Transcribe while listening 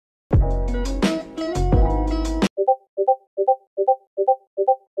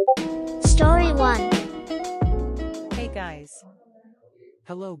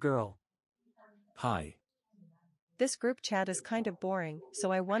Hello girl. Hi. This group chat is kind of boring, so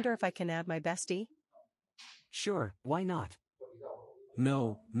I wonder if I can add my bestie? Sure, why not?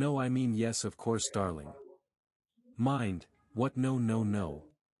 No, I mean yes of course darling. Mind, what no.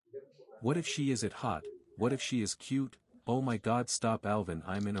 What if she isn't hot, what if she is cute, oh my god stop Alvin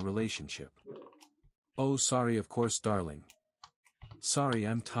I'm in a relationship. Oh sorry of course darling. Sorry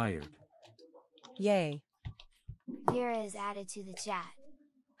I'm tired. Yay. Vera is added to the chat.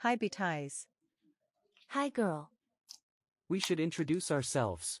 Hi Beties. Hi girl. We should introduce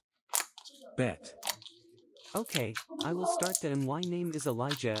ourselves. Bet. Okay, I will start then. My name is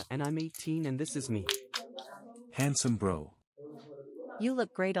Elijah and I'm 18 and this is me. Handsome bro. You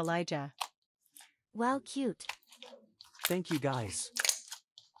look great Elijah. Wow, cute. Thank you guys.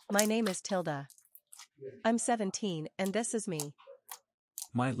 My name is Tilda. I'm 17 and this is me.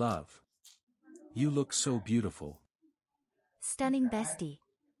 My love. You look so beautiful. Stunning bestie.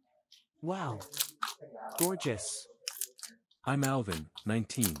 Wow. Gorgeous. I'm Alvin,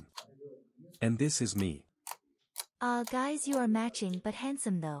 19. And this is me. Guys, you are matching but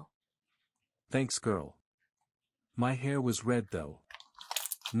handsome though. Thanks girl. My hair was red though.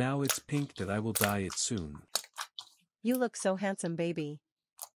 Now it's pink that I will dye it soon. You look so handsome baby.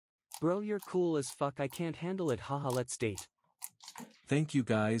 Bro you're cool as fuck I can't handle it haha let's date. Thank you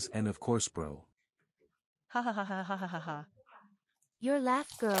guys and of course bro. Ha ha ha ha ha ha ha ha. Your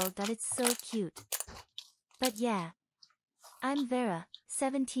laugh girl that it's so cute. But yeah. I'm Vera,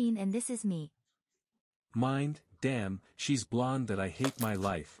 17 and this is me. Mind, damn, she's blonde that I hate my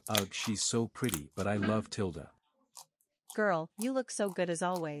life. Ugh she's so pretty but I love Tilda. Girl, you look so good as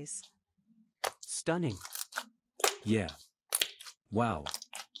always. Stunning. Yeah. Wow.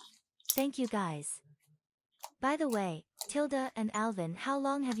 Thank you guys. By the way, Tilda and Alvin, how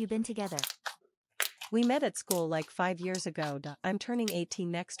long have you been together? We met at school like 5 years ago. I'm turning 18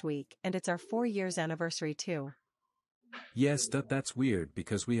 next week and it's our 4 years anniversary too. Yes that's weird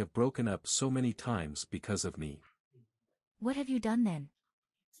because we have broken up so many times because of me. What have you done then?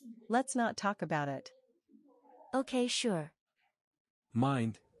 Let's not talk about it. Okay, sure.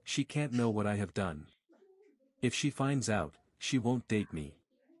 Mind, she can't know what I have done. If she finds out, she won't date me.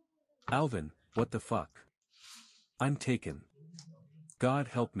 Alvin, what the fuck? I'm taken. God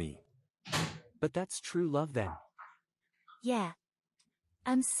help me. But that's true love then. Yeah.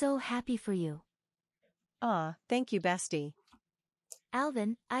 I'm so happy for you. Aw, thank you bestie.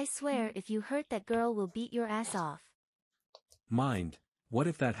 Alvin, I swear if you hurt that girl will beat your ass off. Mind, what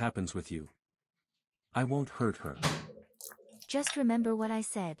if that happens with you? I won't hurt her. Just remember what I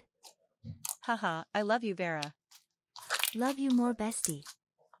said. Haha, I love you Vera. Love you more bestie.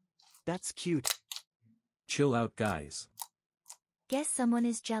 That's cute. Chill out guys. Guess someone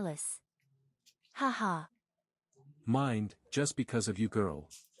is jealous. Haha. Mind, just because of you girl.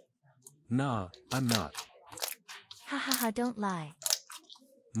 Nah, I'm not. Ha ha ha, don't lie.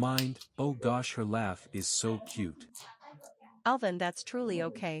 Mind, oh gosh her laugh is so cute. Alvin, that's truly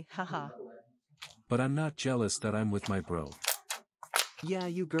okay, haha. But I'm not jealous that I'm with my bro. Yeah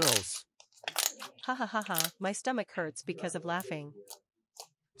you girls. Ha ha ha ha, my stomach hurts because of laughing.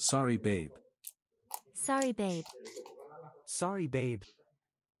 Sorry babe. Sorry babe. Sorry babe.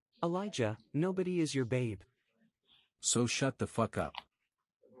 Elijah, nobody is your babe. So shut the fuck up.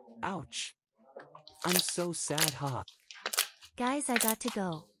 Ouch. I'm so sad ha. Guys, I got to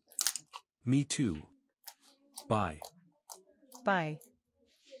go. Me too. Bye. Bye.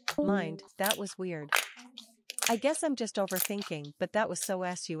 Mind, that was weird. I guess I'm just overthinking, but that was so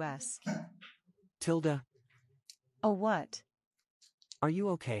sus. Tilda, Oh what? are you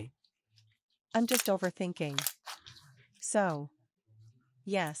okay? I'm just overthinking. So.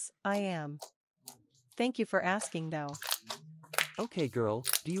 Yes, I am. Thank you for asking though. Okay girl,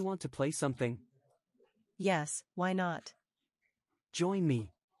 do you want to play something? Yes, why not? Join me.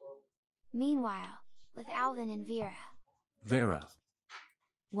 Meanwhile, with Alvin and Vera. Vera.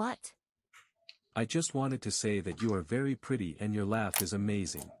 What? I just wanted to say that you are very pretty and your laugh is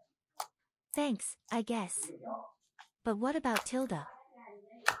amazing. Thanks, I guess. But what about Tilda?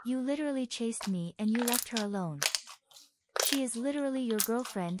 You literally chased me and you left her alone. She is literally your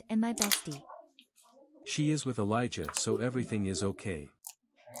girlfriend and my bestie. She is with Elijah so everything is okay.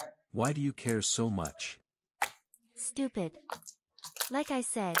 Why do you care so much? Stupid. Like I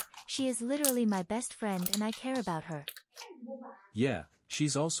said, she is literally my best friend and I care about her. Yeah,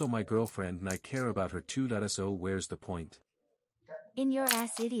 she's also my girlfriend and I care about her too. So where's the point? In your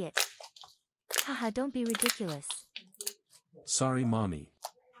ass idiot. Haha, don't be ridiculous. Sorry mommy.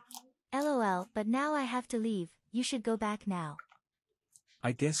 LOL, but now I have to leave, you should go back now.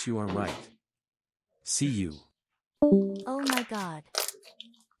 I guess you are right. See you. Oh my god.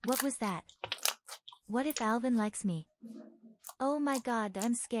 What was that? What if Alvin likes me? Oh my god,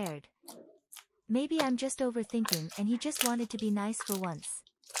 I'm scared. Maybe I'm just overthinking and he just wanted to be nice for once.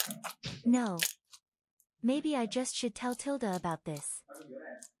 No. Maybe I just should tell Tilda about this.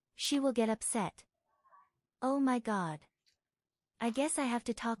 She will get upset. Oh my god. I guess I have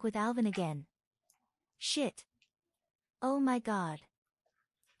to talk with Alvin again. Shit. Oh my god.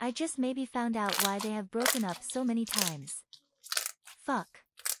 I just maybe found out why they have broken up so many times. Fuck.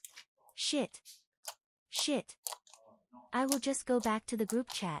 Shit. Shit. I will just go back to the group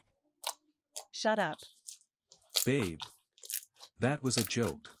chat. Shut up. Babe. That was a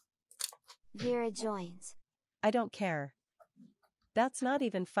joke. Vera joins. I don't care. That's not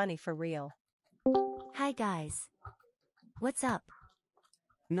even funny for real. Hi guys. What's up?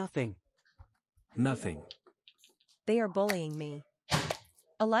 Nothing. Nothing. They are bullying me.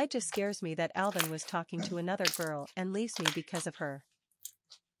 Elijah scares me that Alvin was talking to another girl and leaves me because of her.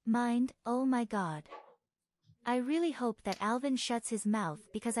 Mind, oh my god. I really hope that Alvin shuts his mouth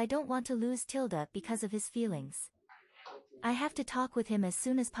because I don't want to lose Tilda because of his feelings. I have to talk with him as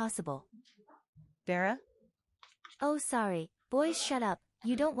soon as possible. Vera? Oh sorry, boys shut up,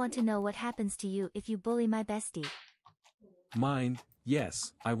 you don't want to know what happens to you if you bully my bestie. Mind,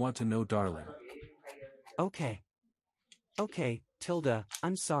 yes, I want to know, darling. Okay. Okay, Tilda,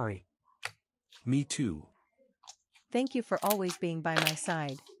 I'm sorry. Me too. Thank you for always being by my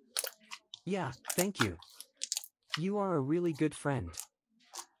side. Yeah, thank you. You are a really good friend.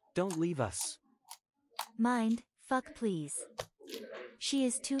 Don't leave us. Mind, fuck please. She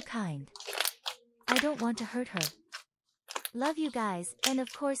is too kind. I don't want to hurt her. Love you guys, and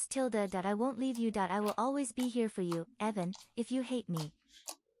of course Tilda. I won't leave you. I will always be here for you, Evan, if you hate me.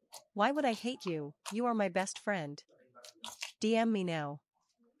 Why would I hate you? You are my best friend. DM me now.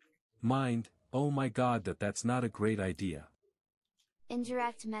 Mind, oh my god, that's not a great idea.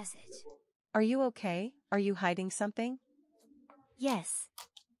 Indirect message. Are you okay? Are you hiding something? Yes.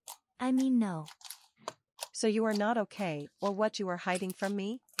 I mean no. So you are not okay, or what you are hiding from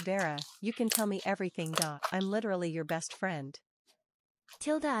me? Vera, you can tell me everything. I'm literally your best friend.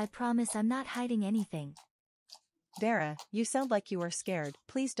 Tilda, I promise I'm not hiding anything. Vera, you sound like you are scared.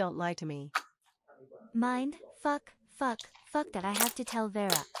 Please don't lie to me. Mind, fuck that I have to tell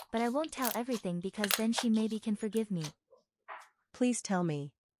Vera, but I won't tell everything because then she maybe can forgive me. Please tell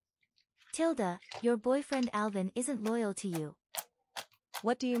me. Tilda, your boyfriend Alvin isn't loyal to you.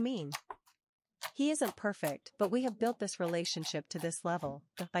 What do you mean? He isn't perfect, but we have built this relationship to this level.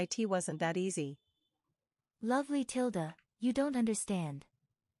 It wasn't that easy. Lovely Tilda, you don't understand.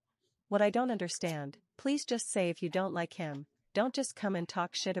 What I don't understand, please just say if you don't like him. Don't just come and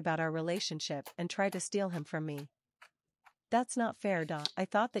talk shit about our relationship and try to steal him from me. That's not fair. I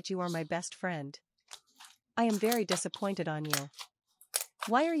thought that you are my best friend. I am very disappointed on you.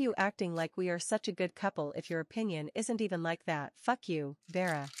 Why are you acting like we are such a good couple if your opinion isn't even like that? Fuck you,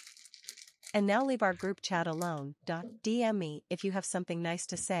 Vera. And now leave our group chat alone. DM me if you have something nice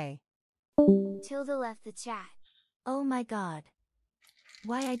to say. Tilda left the chat. Oh my god.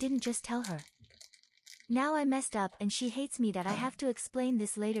 Why I didn't just tell her. Now I messed up and she hates me that I have to explain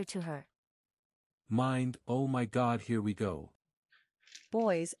this later to her. Mind, oh my god, here we go.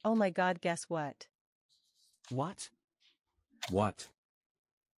 Boys, oh my god, guess what? What? What?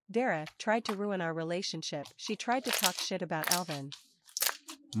 Vera tried to ruin our relationship. She tried to talk shit about Alvin.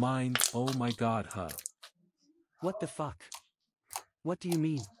 Mind, oh my god, huh? What the fuck? What do you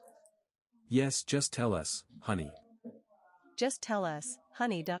mean? Yes, just tell us, honey. Just tell us,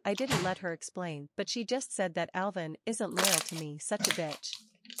 honey. I didn't let her explain, but she just said that Alvin isn't loyal to me. Such a bitch.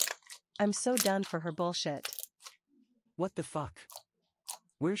 I'm so done for her bullshit. What the fuck?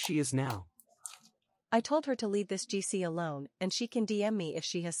 Where she is now? I told her to leave this GC alone, and she can DM me if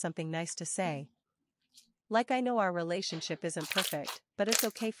she has something nice to say. Like, I know our relationship isn't perfect, but it's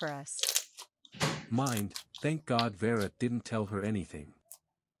okay for us. Mind, thank God Vera didn't tell her anything.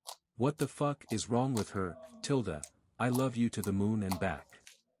 What the fuck is wrong with her? Tilda, I love you to the moon and back.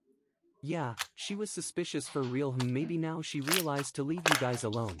 Yeah, she was suspicious for real. Maybe now she realized to leave you guys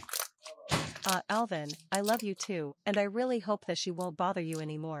alone. Alvin, I love you too, and I really hope that she won't bother you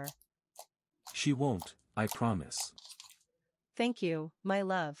anymore. She won't, I promise. Thank you, my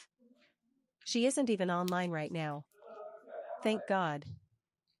love. She isn't even online right now. Thank God.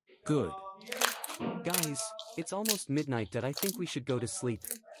 Good. Guys, it's almost midnight. I think we should go to sleep.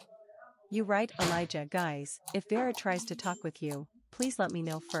 You right, Elijah. Guys, if Vera tries to talk with you, please let me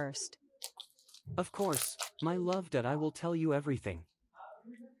know first. Of course, my love. I will tell you everything.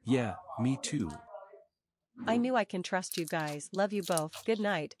 Yeah, me too. I knew I can trust you guys. Love you both. Good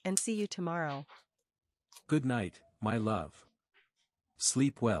night, and see you tomorrow. Good night, my love.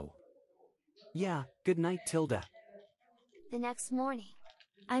 Sleep well. Yeah, good night, Tilda. The next morning.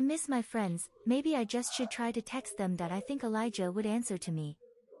 I miss my friends, maybe I just should try to text them that I think Elijah would answer to me.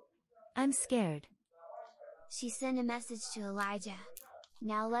 I'm scared. She sent a message to Elijah.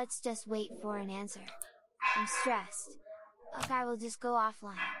 Now let's just wait for an answer. I'm stressed. Okay, I will just go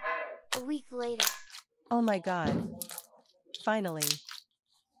offline. A week later. Oh my god. Finally.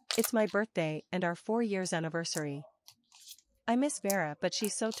 It's my birthday and our 4 years anniversary. I miss Vera, but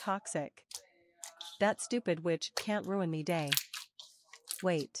she's so toxic. That stupid witch can't ruin me day.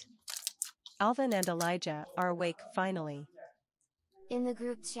 Wait. Alvin and Elijah are awake finally. In the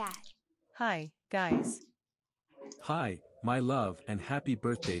group chat. Hi, guys. Hi, my love, and happy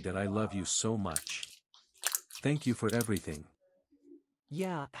birthday that I love you so much. Thank you for everything.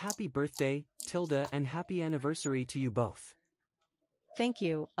 Yeah, happy birthday, Tilda, and happy anniversary to you both. Thank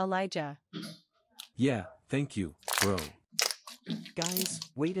you, Elijah. Yeah, thank you, bro. Guys,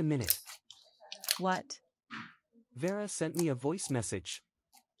 wait a minute. What? Vera sent me a voice message.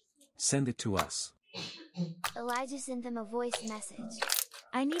 Send it to us. Elijah sent them a voice message.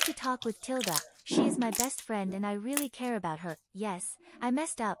 I need to talk with Tilda, she is my best friend and I really care about her. Yes, I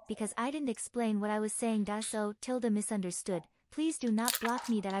messed up because I didn't explain what I was saying, so Tilda misunderstood. Please do not block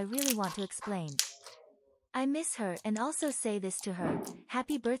me, that I really want to explain. I miss her and also say this to her.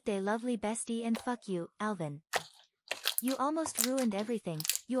 Happy birthday lovely bestie, and fuck you, Alvin. You almost ruined everything.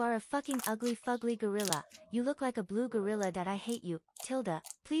 You are a fucking ugly fugly gorilla. You look like a blue gorilla that I hate you. Tilda,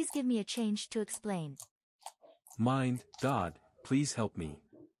 please give me a change to explain. Mind, God, please help me.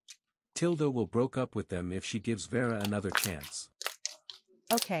 Tilda will broke up with them if she gives Vera another chance.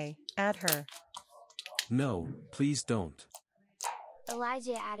 Okay, add her. No, please don't.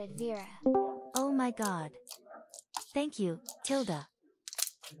 Elijah added Vera. Oh my god. Thank you, Tilda.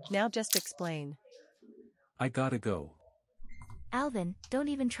 Now just explain. I gotta go. Alvin, don't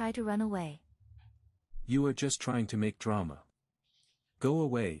even try to run away. You are just trying to make drama. Go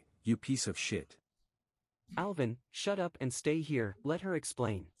away, you piece of shit. Alvin, shut up and stay here, let her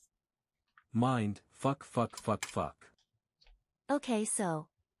explain. Mind, fuck. Okay, so.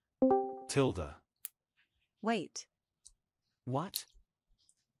 Tilda. Wait. What?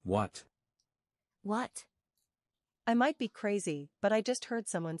 What? What? I might be crazy, but I just heard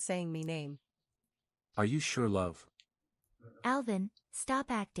someone saying me name. Are you sure, love? Alvin,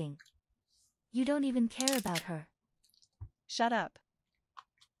 stop acting. You don't even care about her. Shut up.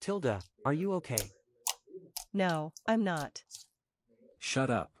 Tilda, are you okay? No, I'm not. Shut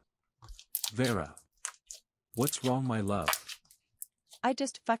up. Vera. What's wrong, my love? I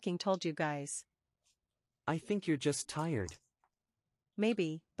just fucking told you guys. I think you're just tired.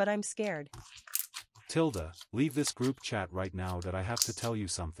 Maybe, but I'm scared. Tilda, leave this group chat right now that I have to tell you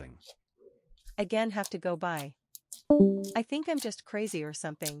something. Again, have to go by. I think I'm just crazy or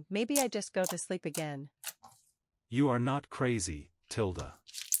something. Maybe I just go to sleep again. You are not crazy, Tilda.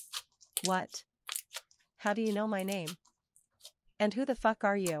 What? How do you know my name? And who the fuck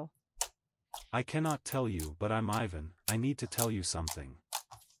are you? I cannot tell you, but I'm Ivan. I need to tell you something.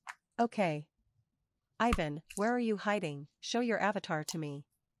 Okay. Ivan, where are you hiding? Show your avatar to me.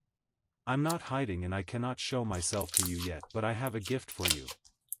 I'm not hiding and I cannot show myself to you yet, but I have a gift for you.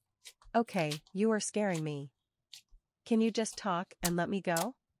 Okay, you are scaring me. Can you just talk and let me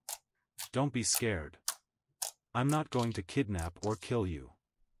go? Don't be scared. I'm not going to kidnap or kill you.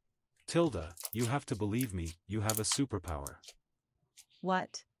 Tilda, you have to believe me, you have a superpower.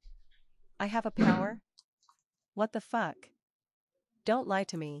 What? I have a power? What the fuck? Don't lie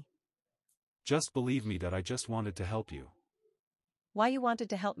to me. Just believe me that I just wanted to help you. Why you wanted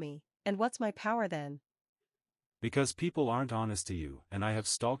to help me, and what's my power then? Because people aren't honest to you, and I have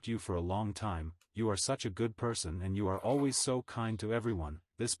stalked you for a long time. You are such a good person and you are always so kind to everyone.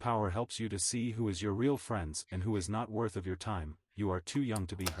 This power helps you to see who is your real friends and who is not worth of your time. You are too young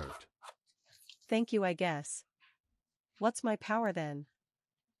to be hurt. Thank you, I guess. What's my power then?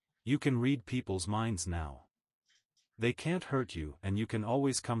 You can read people's minds now. They can't hurt you and you can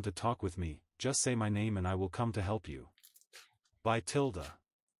always come to talk with me. Just say my name and I will come to help you. Bye, Tilda.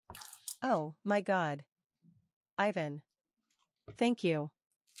 Oh, my god. Ivan. Thank you.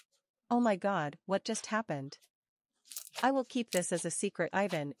 Oh my god, what just happened? I will keep this as a secret,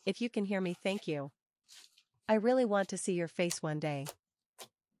 Ivan, if you can hear me, thank you. I really want to see your face one day.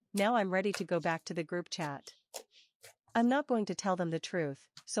 Now I'm ready to go back to the group chat. I'm not going to tell them the truth,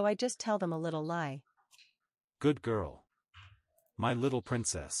 so I just tell them a little lie. Good girl. My little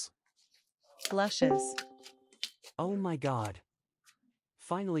princess. Blushes. Oh my god.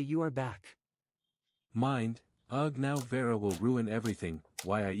 Finally you are back. Mind, ugh, now Vera will ruin everything.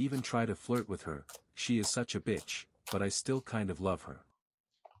 Why I even try to flirt with her. She is such a bitch, but I still kind of love her.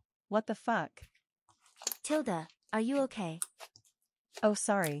 What the fuck? Tilda, are you okay? Oh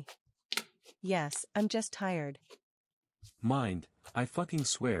sorry. Yes, I'm just tired. Mind, I fucking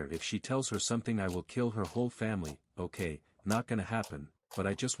swear if she tells her something I will kill her whole family. Okay, not gonna happen, but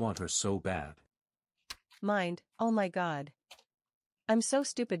I just want her so bad. Mind, oh my god. I'm so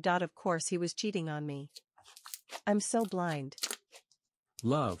stupid. Of course he was cheating on me. I'm so blind.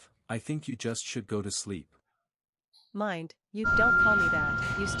 Love, I think you just should go to sleep. Mind, you don't call me that,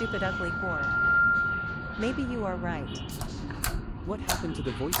 you stupid ugly whore. Maybe you are right. What happened to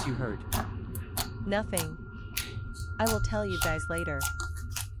the voice you heard? Nothing. I will tell you guys later.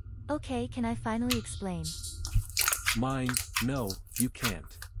 Okay, can I finally explain? Mind, no, you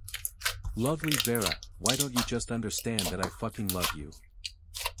can't. Lovely Vera, why don't you just understand that I fucking love you?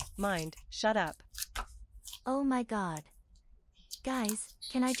 Mind, shut up. Oh my god. Guys,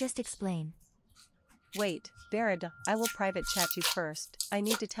 can I just explain? Wait, Barad, I will private chat you first. I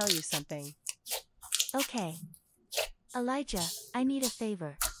need to tell you something. Okay. Elijah, I need a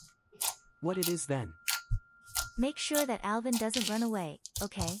favor. What it is then? Make sure that Alvin doesn't run away,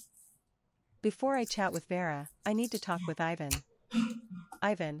 okay? Before I chat with Vera, I need to talk with Ivan.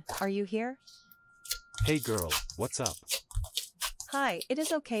 Ivan, are you here? Hey girl, what's up? Hi, it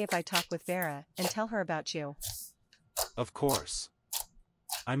is okay if I talk with Vera and tell her about you. Of course.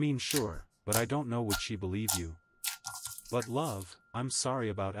 I mean sure, but I don't know would she believe you. But love, I'm sorry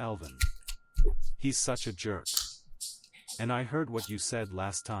about Alvin. He's such a jerk. And I heard what you said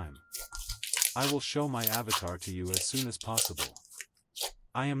last time. I will show my avatar to you as soon as possible.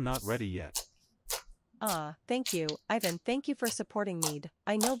 I am not ready yet. Thank you, Ivan. Thank you for supporting me.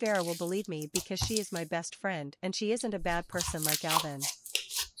 I know Vera will believe me because she is my best friend and she isn't a bad person like Alvin.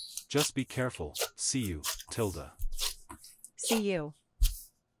 Just be careful. See you, Tilda. See you.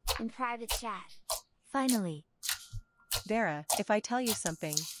 In private chat. Finally. Vera, if I tell you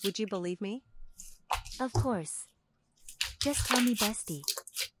something, would you believe me? Of course. Just tell me, bestie.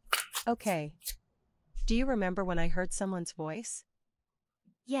 Okay. Do you remember when I heard someone's voice?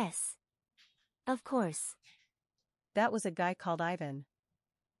 Yes. Of course. That was a guy called Ivan.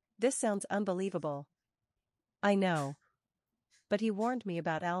 This sounds unbelievable. I know. But he warned me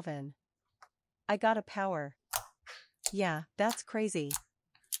about Alvin. I got a power. Yeah, that's crazy.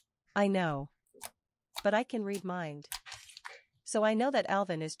 I know. But I can read mind. So I know that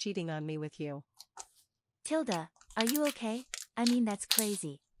Alvin is cheating on me with you. Tilda, are you okay? I mean, that's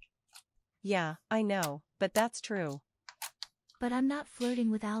crazy. Yeah, I know, but that's true. But I'm not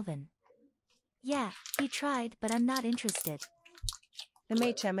flirting with Alvin. Yeah, he tried, but I'm not interested.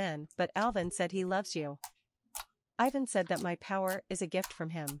 MHMN, but Alvin said he loves you. Ivan said that my power is a gift from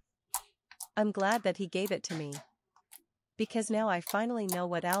him. I'm glad that he gave it to me. Because now I finally know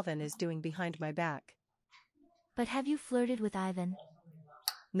what Alvin is doing behind my back. But have you flirted with Ivan?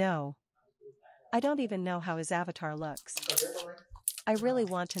 No. I don't even know how his avatar looks. I really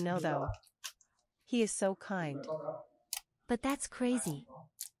want to know though. He is so kind. But that's crazy.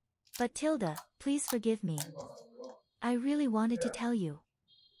 But Tilda, please forgive me. I really wanted to tell you.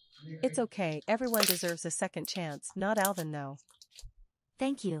 It's okay, everyone deserves a second chance, not Alvin though.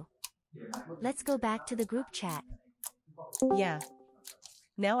 Thank you. Let's go back to the group chat. Yeah.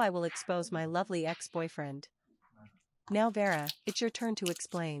 Now I will expose my lovely ex-boyfriend. Now Vera, it's your turn to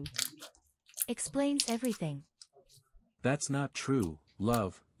explain. Explains everything. That's not true,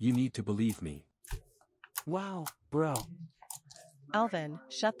 love, you need to believe me. Wow, bro. Alvin,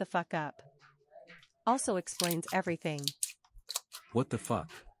 shut the fuck up. Also explains everything. What the fuck?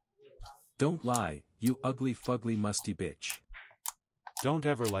 Don't lie, you ugly fugly musty bitch. Don't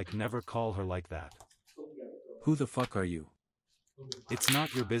ever never call her like that. Who the fuck are you? It's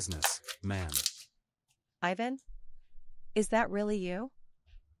not your business, man. Ivan? Is that really you?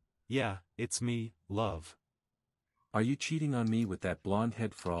 Yeah, it's me, love. Are you cheating on me with that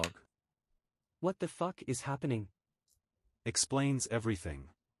blonde-head frog? What the fuck is happening? Explains everything.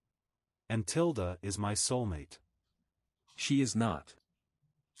 And Tilda is my soulmate. She is not.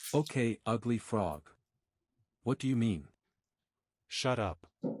 Okay, ugly frog. What do you mean? Shut up.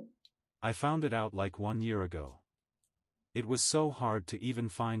 I found it out 1 year ago. It was so hard to even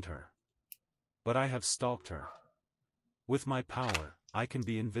find her. But I have stalked her. With my power, I can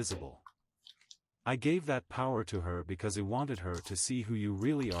be invisible. I gave that power to her because I wanted her to see who you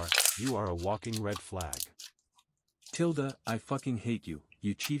really are. You are a walking red flag. Tilda, I fucking hate you.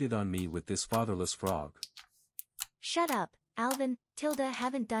 You cheated on me with this fatherless frog. Shut up, Alvin. Tilda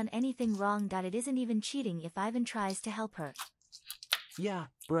haven't done anything wrong. It isn't even cheating if Ivan tries to help her. Yeah,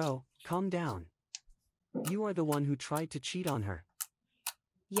 bro, calm down. You are the one who tried to cheat on her.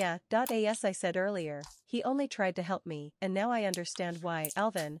 Yeah, as I said earlier, he only tried to help me, and now I understand why.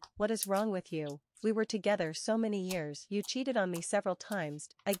 Alvin, what is wrong with you? We were together so many years, you cheated on me several times,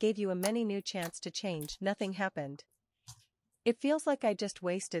 I gave you a many new chance to change, nothing happened. It feels like I just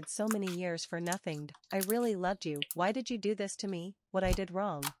wasted so many years for nothing. I really loved you, why did you do this to me? What I did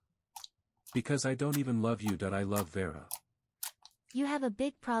wrong? Because I don't even love you that I love Vera. You have a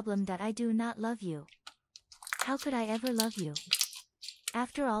big problem that I do not love you. How could I ever love you?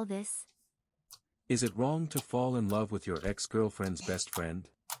 After all this? Is it wrong to fall in love with your ex-girlfriend's best friend?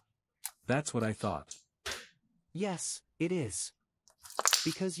 That's what I thought. Yes, it is.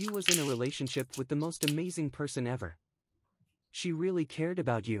 Because you was in a relationship with the most amazing person ever. She really cared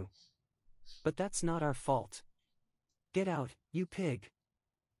about you. But that's not our fault. Get out, you pig.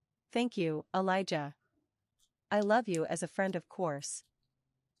 Thank you, Elijah. I love you as a friend, of course.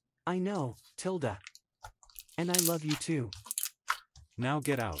 I know, Tilda. And I love you too. Now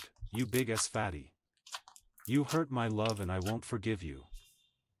get out, you big-ass fatty. You hurt my love and I won't forgive you.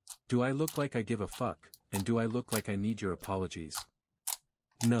 Do I look like I give a fuck, and do I look like I need your apologies?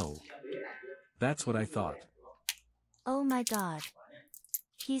 No. That's what I thought. Oh my god.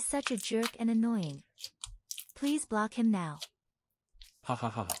 He's such a jerk and annoying. Please block him now. Ha ha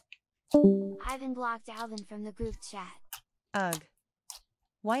ha ha. Ivan blocked Alvin from the group chat. Ugh.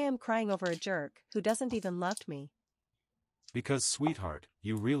 Why I'm crying over a jerk who doesn't even love me? Because, sweetheart,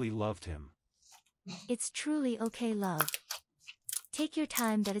 you really loved him. It's truly okay, love. Take your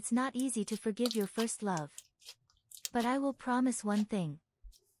time, that it's not easy to forgive your first love. But I will promise one thing.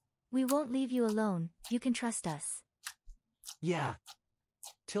 We won't leave you alone, you can trust us. Yeah.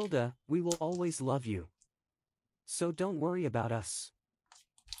 Tilda, we will always love you. So don't worry about us.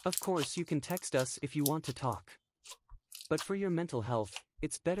 Of course you can text us if you want to talk. But for your mental health,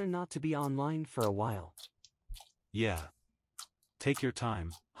 it's better not to be online for a while. Yeah. Take your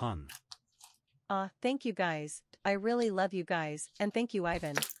time, hun. Thank you guys, I really love you guys, and thank you,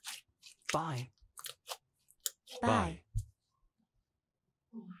 Ivan. Bye. Bye.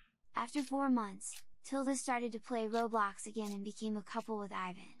 After 4 months, Tilda started to play Roblox again and became a couple with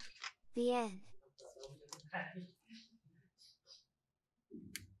Ivan. The end.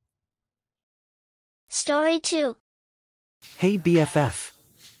 Story 2. Hey BFF.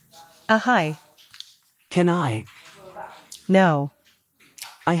 Hi. Can I? No.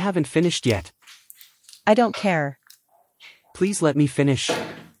 I haven't finished yet. I don't care. Please let me finish.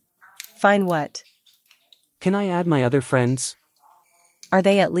 Fine, what? Can I add my other friends? Are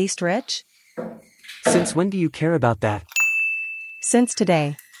they at least rich? Since when do you care about that? Since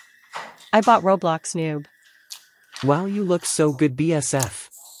today. I bought Roblox Noob. Wow, you look so good, BSF.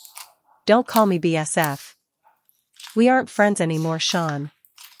 Don't call me BSF. We aren't friends anymore, Sean.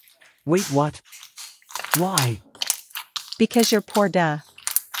 Wait, what? Why? Because you're poor, duh.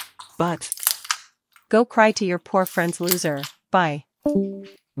 But... Go cry to your poor friend's loser. Bye.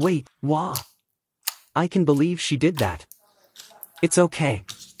 Wait, wah. I can believe she did that. It's okay.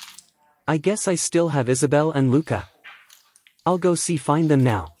 I guess I still have Isabel and Luca. I'll go find them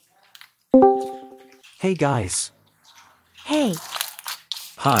now. Hey guys. Hey.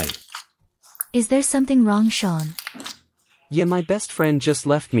 Hi. Is there something wrong, Sean? Yeah, my best friend just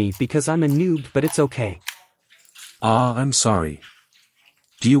left me because I'm a noob, but it's okay. I'm sorry.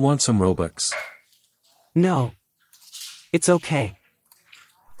 Do you want some Robux? No. It's okay.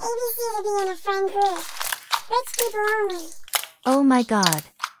 ABC to be in a friend group. Rich people only. Oh my god.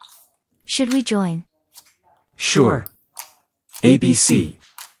 Should we join? Sure. ABC.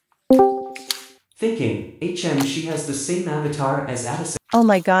 Thinking, she has the same avatar as Addison. Oh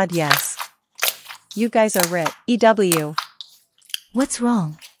my god, yes. You guys are rich. EW. What's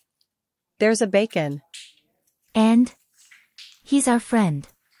wrong? There's a bacon. And? He's our friend.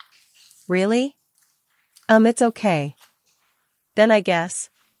 Really? It's okay. Then I guess.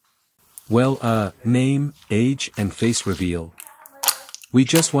 Well, name, age, and face reveal. We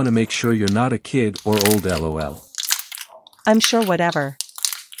just want to make sure you're not a kid or old, lol. I'm sure, whatever.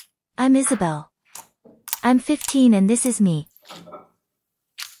 I'm Isabel. I'm 15 and this is me.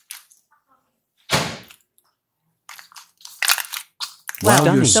 Wow,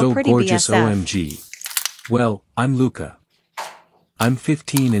 Wow, you're so so pretty, gorgeous, BSF. OMG. Well, I'm Luca. I'm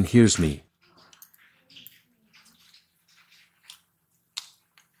 15 and here's me.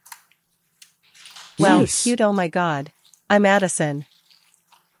 Well, Nice. cute, oh my god. I'm Addison.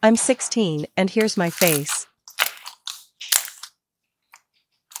 I'm 16, and here's my face.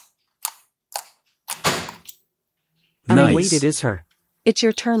 Nice. Wait, it is her. It's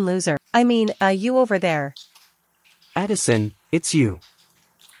your turn, loser. I mean, you over there. Addison, it's you.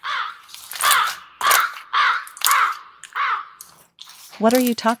 What are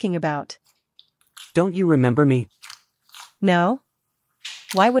you talking about? Don't you remember me? No?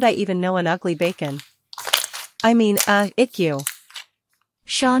 Why would I even know an ugly bacon? I mean, ick you.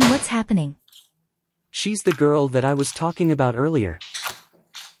 Sean, what's happening? She's the girl that I was talking about earlier.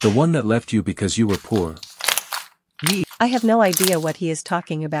 The one that left you because you were poor. I have no idea what he is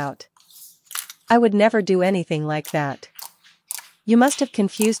talking about. I would never do anything like that. You must have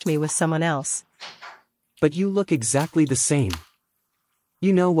confused me with someone else. But you look exactly the same.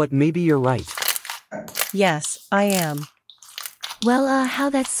 You know what, maybe you're right. Yes, I am. Well,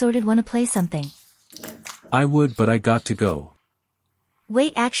 how that's sorted, wanna play something? I would, but I got to go.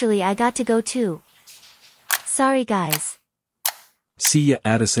 Wait, actually I got to go too. Sorry guys. See ya,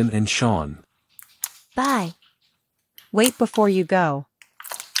 Addison and Sean. Bye. Wait before you go.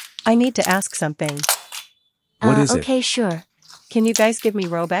 I need to ask something. What is it? Okay, sure. Can you guys give me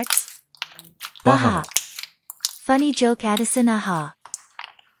Robux? Aha. Funny joke, Addison, aha.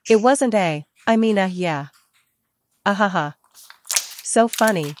 It wasn't a, I mean yeah. Ahaha. So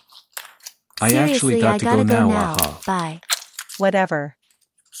funny. I actually Seriously, got I to gotta go go now, now. aha. Bye. Whatever.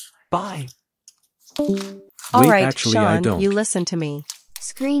 Bye. Alright, actually, I Sean, don't. you listen to me.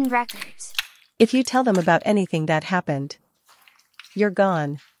 Screen records. If you tell them about anything that happened, you're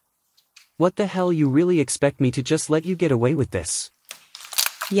gone. What the hell, you really expect me to just let you get away with this?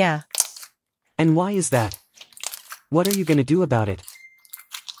 Yeah. And why is that? What are you gonna do about it?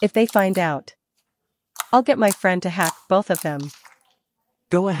 If they find out, I'll get my friend to hack both of them.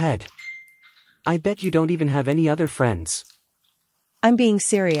 Go ahead. I bet you don't even have any other friends. I'm being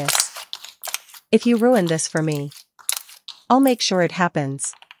serious. If you ruin this for me, I'll make sure it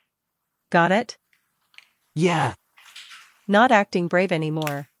happens. Got it? Yeah. Not acting brave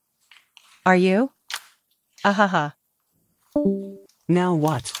anymore. Are you? Ahaha. Now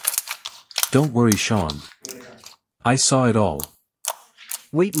what? Don't worry, Sean. I saw it all.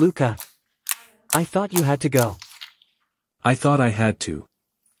 Wait, Luca. I thought you had to go. I thought I had to.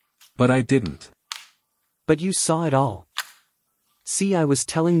 But I didn't. But you saw it all. See, I was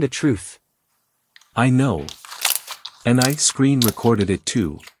telling the truth. I know. And I screen recorded it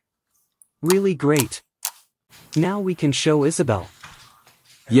too. Really great. Now we can show Isabel.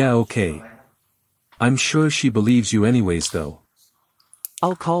 Yeah, okay. I'm sure she believes you anyways though.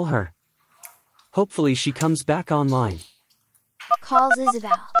 I'll call her. Hopefully she comes back online. Calls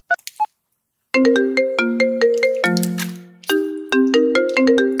Isabel.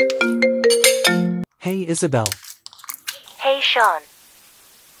 Hey Isabel. Hey Sean.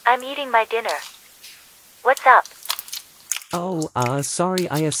 I'm eating my dinner. What's up? Oh, sorry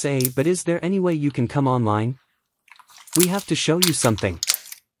ISA, but is there any way you can come online? We have to show you something.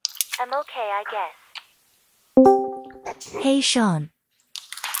 I'm okay, I guess. Hey Sean.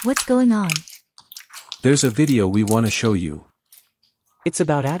 What's going on? There's a video we want to show you. It's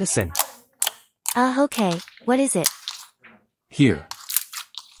about Addison. Okay, what is it? Here.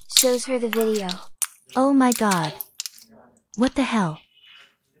 Shows her the video. Oh my god. What the hell?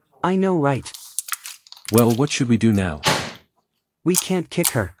 I know, right? Well, what should we do now? We can't kick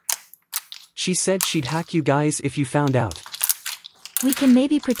her. She said she'd hack you guys if you found out. We can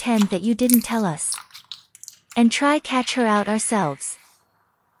maybe pretend that you didn't tell us. And try catch her out ourselves.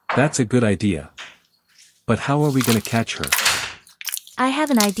 That's a good idea. But how are we gonna catch her? I have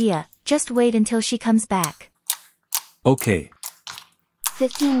an idea, just wait until she comes back. Okay.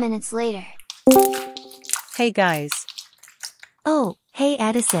 15 minutes later. Hey guys. Oh, hey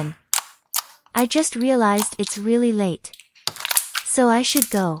Addison. I just realized it's really late. So I should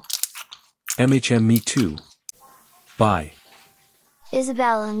go. MHM, me too. Bye.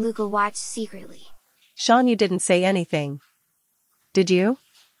 Isabel and Luca watched secretly. Sean, you didn't say anything. Did you?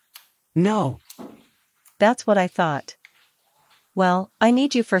 No. That's what I thought. Well, I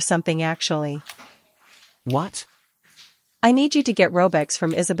need you for something actually. What? I need you to get Robux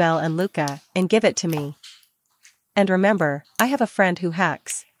from Isabel and Luca and give it to me. And remember, I have a friend who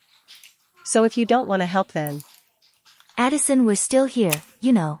hacks. So if you don't want to help then. Addison, we're still here,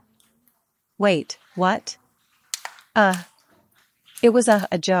 you know. Wait, what? It was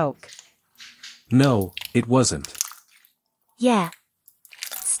a joke. No, it wasn't. Yeah.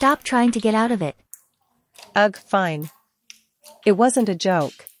 Stop trying to get out of it. Ugh, fine. It wasn't a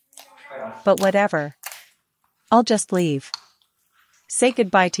joke. But whatever. I'll just leave. Say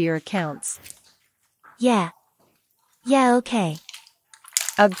goodbye to your accounts. Yeah. Yeah, okay.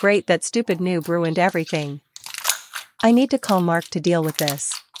 Ugh, great, that stupid noob ruined everything. I need to call Mark to deal with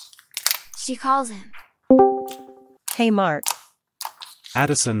this. She calls him. Hey Mark.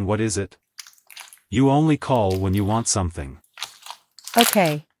 Addison, what is it? You only call when you want something.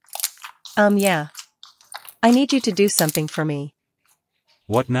 Okay. Yeah. I need you to do something for me.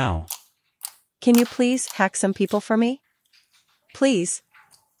 What now? Can you please hack some people for me? Please.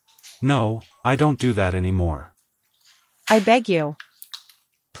 No, I don't do that anymore. I beg you.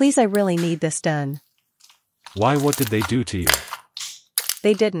 Please, I really need this done. Why, what did they do to you?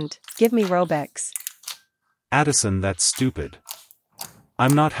 They didn't. Give me Robux. Addison, that's stupid.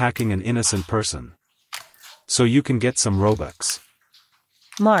 I'm not hacking an innocent person. So you can get some Robux.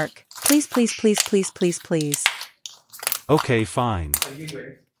 Mark, please, please, please, please, please, please. Okay, fine.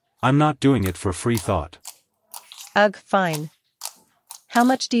 I'm not doing it for free thought. Ugh, fine. How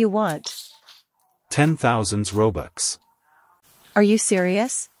much do you want? 10,000 Robux. Are you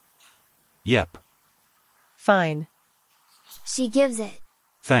serious? Yep. Fine. She gives it.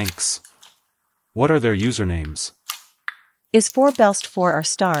 Thanks. What are their usernames? Is 4 Belst 4 R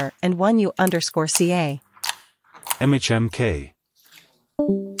star and 1 U_CA. MHMK.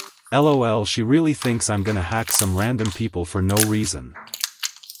 LOL, she really thinks I'm gonna hack some random people for no reason.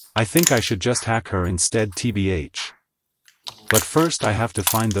 I think I should just hack her instead, TBH. But first I have to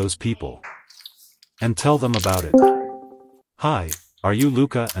find those people. And tell them about it. Hi, are you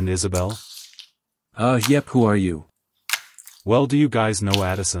Luca and Isabel? Yep, who are you? Well, do you guys know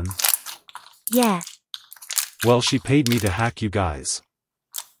Addison? Yeah. Well, she paid me to hack you guys.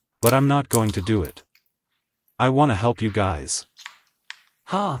 But I'm not going to do it. I wanna help you guys.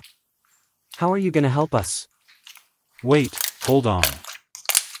 Ha! How are you gonna help us? Wait, hold on.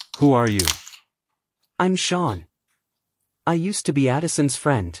 Who are you? I'm Sean. I used to be Addison's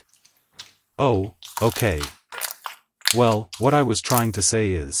friend. Oh, okay. Well, what I was trying to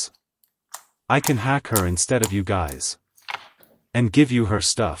say is, I can hack her instead of you guys. And give you her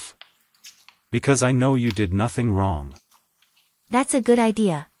stuff. Because I know you did nothing wrong. That's a good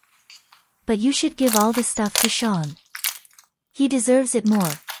idea. But you should give all the stuff to Sean. He deserves it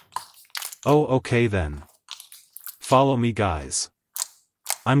more. Oh, okay then. Follow me, guys.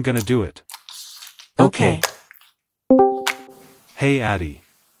 I'm gonna do it. Okay. Hey, Addie.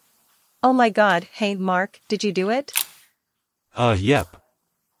 Oh my god, hey Mark, did you do it? Yep.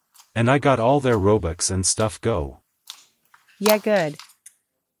 And I got all their Robux and stuff. Go. Yeah, good.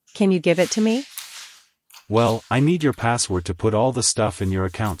 Can you give it to me? Well, I need your password to put all the stuff in your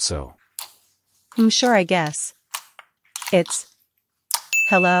account, so. Sure, I guess. It's...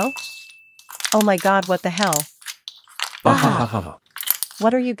 Hello? Oh my god, what the hell?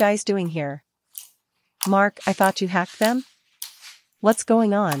 What are you guys doing here? Mark, I thought you hacked them? What's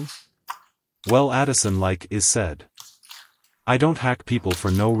going on? Well, Addison, like is said, I don't hack people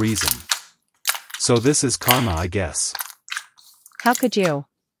for no reason. So this is karma, I guess. How could you?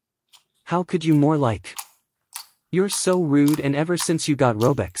 How could you more like? You're so rude, and ever since you got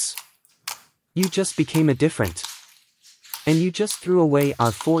Robux, you just became a different. And you just threw away our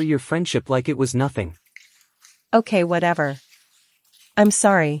 4-year friendship like it was nothing. Okay, whatever. I'm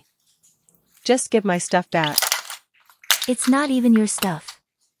sorry. Just give my stuff back. It's not even your stuff.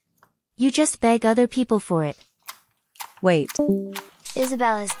 You just beg other people for it. Wait.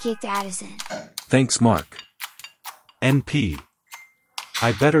 Isabel has kicked Addison. Thanks, Mark. NP.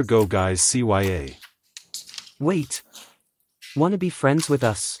 I better go, guys. CYA. Wait. Wanna be friends with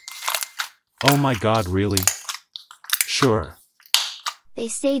us? Oh my god, really? Sure. They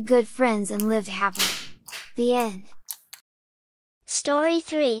stayed good friends and lived happily. The end. Story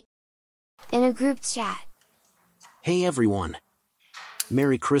 3. In a group chat. Hey everyone.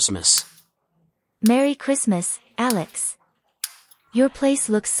 Merry Christmas. Merry Christmas, Alex. Your place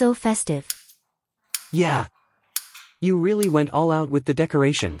looks so festive. Yeah. You really went all out with the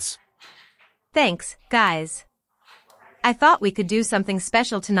decorations. Thanks, guys. I thought we could do something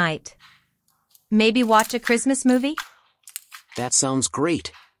special tonight. Maybe watch a Christmas movie? That sounds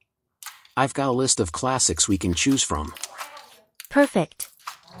great. I've got a list of classics we can choose from. Perfect.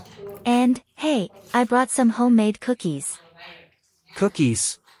 And, hey, I brought some homemade cookies.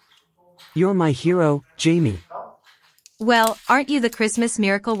 Cookies. You're my hero, Jamie. Well, aren't you the Christmas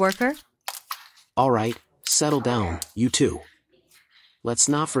miracle worker? Alright, settle down, you two. Let's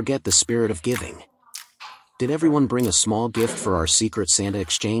not forget the spirit of giving. Did everyone bring a small gift for our Secret Santa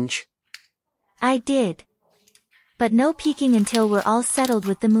exchange? I did. But no peeking until we're all settled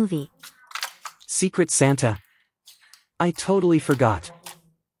with the movie. Secret Santa. I totally forgot.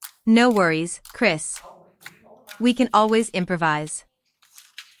 No worries, Chris. We can always improvise.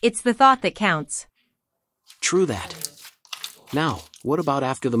 It's the thought that counts. True that. Now, what about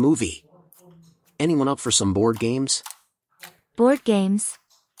after the movie? Anyone up for some board games? Board games?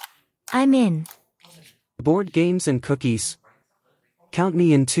 I'm in. Board games and cookies. Count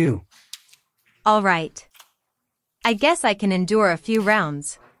me in too. All right. I guess I can endure a few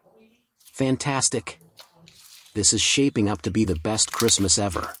rounds. Fantastic. This is shaping up to be the best Christmas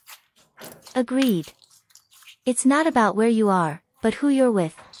ever. Agreed. It's not about where you are, but who you're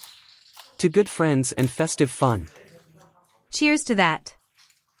with. To good friends and festive fun. Cheers to that.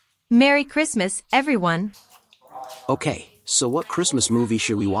 Merry Christmas, everyone. Okay, so what Christmas movie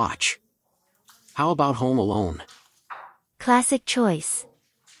should we watch? How about Home Alone? Classic choice.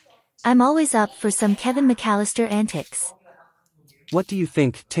 I'm always up for some Kevin McAllister antics. What do you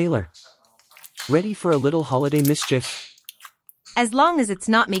think, Taylor? Ready for a little holiday mischief? As long as it's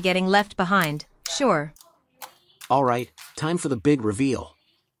not me getting left behind, sure. Alright, time for the big reveal.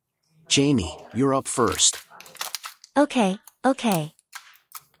 Jamie, you're up first. Okay.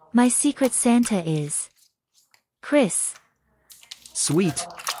 My secret Santa is... Chris. Sweet.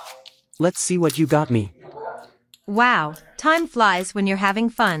 Let's see what you got me. Wow, time flies when you're having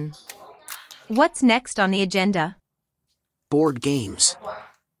fun. What's next on the agenda? Board games.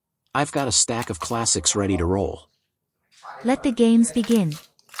 I've got a stack of classics ready to roll. Let the games begin.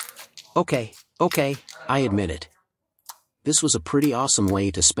 Okay, I admit it. This was a pretty awesome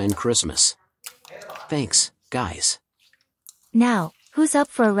way to spend Christmas. Thanks, guys. Now, who's up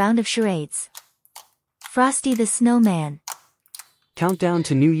for a round of charades? Frosty the Snowman. Countdown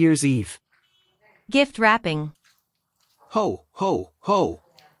to New Year's Eve. Gift wrapping. Ho, ho, ho.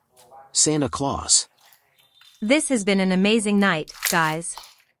 Santa Claus. This has been an amazing night, guys.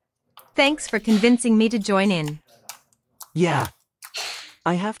 Thanks for convincing me to join in. Yeah.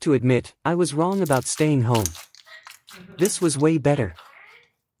 I have to admit, I was wrong about staying home. This was way better.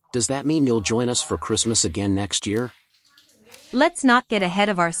 Does that mean you'll join us for Christmas again next year? Let's not get ahead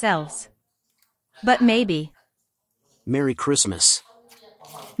of ourselves. But maybe. Merry Christmas.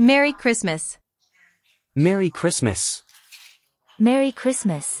 Merry Christmas. Merry Christmas. Merry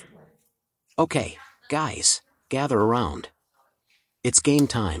Christmas. Okay, guys, gather around. It's game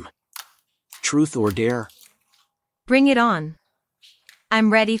time. Truth or dare? Bring it on.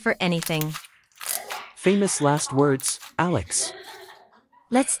 I'm ready for anything. Famous last words, Alex.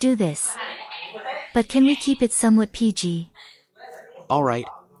 Let's do this. But can we keep it somewhat PG? Alright,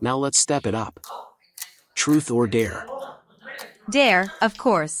 now let's step it up. Truth or dare? Dare, of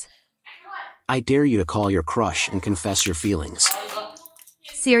course. I dare you to call your crush and confess your feelings.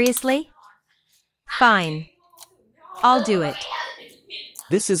 Seriously? Fine. I'll do it.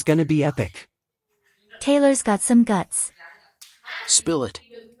 This is gonna be epic. Taylor's got some guts. Spill it.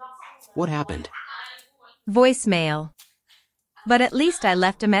 What happened? Voicemail. But at least I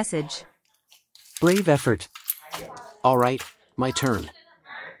left a message. Brave effort. Alright, my turn.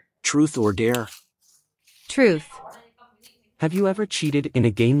 Truth or dare? Truth. Have you ever cheated in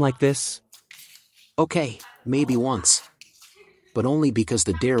a game like this? Okay, maybe once. But only because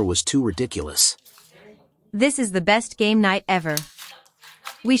the dare was too ridiculous. This is the best game night ever.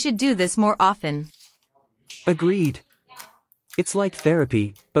 We should do this more often. Agreed. It's like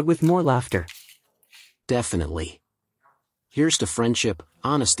therapy, but with more laughter. Definitely. Here's to friendship,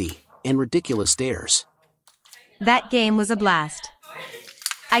 honesty, and ridiculous dares. That game was a blast.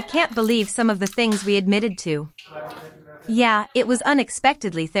 I can't believe some of the things we admitted to. Yeah, it was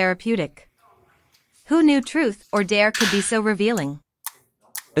unexpectedly therapeutic. Who knew truth or dare could be so revealing?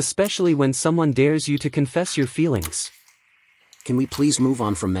 Especially when someone dares you to confess your feelings. Can we please move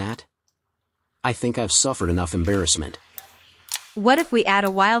on from that? I think I've suffered enough embarrassment. What if we add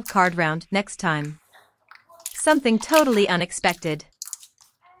a wild card round next time? Something totally unexpected.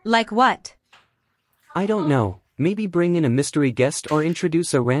 Like what? I don't know, maybe bring in a mystery guest or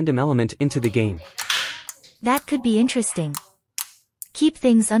introduce a random element into the game. That could be interesting. Keep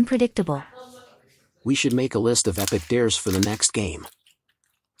things unpredictable. We should make a list of epic dares for the next game.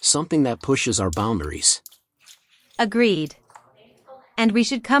 Something that pushes our boundaries. Agreed. And we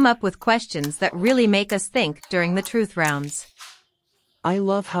should come up with questions that really make us think during the truth rounds. I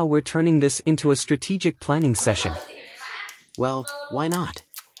love how we're turning this into a strategic planning session. Well, why not?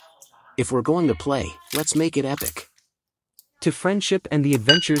 If we're going to play, let's make it epic. To friendship and the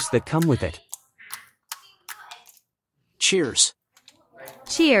adventures that come with it. Cheers.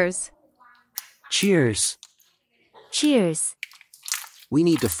 Cheers. Cheers. Cheers. We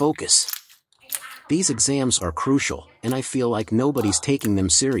need to focus. These exams are crucial, and I feel like nobody's taking them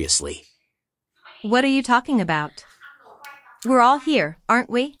seriously. What are you talking about? We're all here, aren't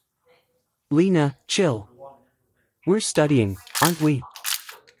we? Lena, chill. We're studying, aren't we?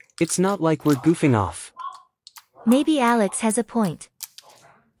 It's not like we're goofing off. Maybe Alex has a point.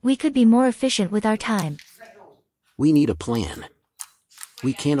 We could be more efficient with our time. We need a plan.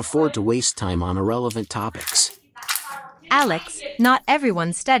 We can't afford to waste time on irrelevant topics. Alex, not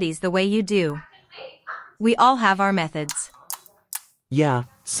everyone studies the way you do. We all have our methods. Yeah,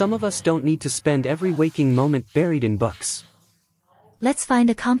 Some of us don't need to spend every waking moment buried in books. Let's find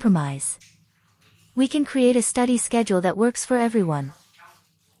a compromise. We can create a study schedule that works for everyone.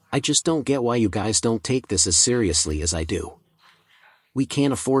 I just don't get why you guys don't take this as seriously as I do. We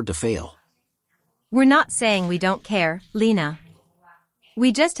can't afford to fail. We're not saying we don't care, Lena.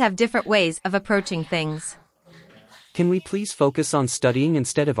 We just have different ways of approaching things. Can we please focus on studying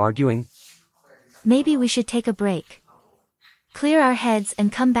instead of arguing? Maybe we should take a break. Clear our heads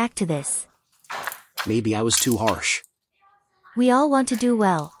and come back to this. Maybe I was too harsh. We all want to do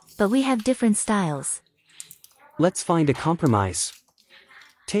well, but we have different styles. Let's find a compromise.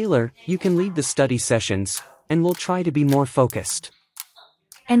 Taylor, you can lead the study sessions, and we'll try to be more focused.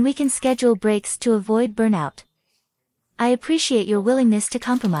 And we can schedule breaks to avoid burnout. I appreciate your willingness to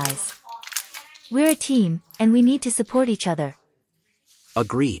compromise. We're a team, and we need to support each other.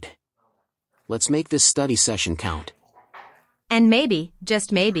 Agreed. Let's make this study session count. And maybe,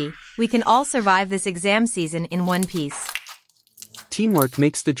 just maybe, we can all survive this exam season in one piece. Teamwork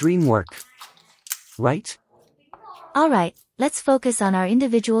makes the dream work. Right? Alright, let's focus on our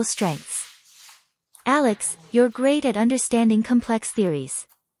individual strengths. Alex, you're great at understanding complex theories.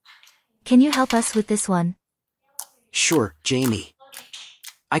 Can you help us with this one? Sure, Jamie.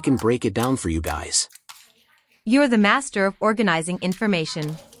 I can break it down for you guys. You're the master of organizing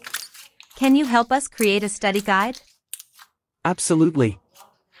information. Can you help us create a study guide? Absolutely.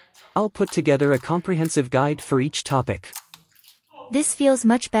 I'll put together a comprehensive guide for each topic. This feels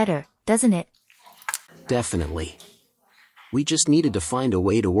much better, doesn't it? Definitely. We just needed to find a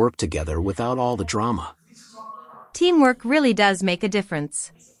way to work together without all the drama. Teamwork really does make a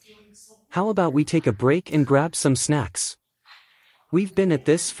difference. How about we take a break and grab some snacks? We've been at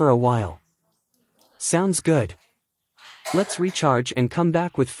this for a while. Sounds good. Let's recharge and come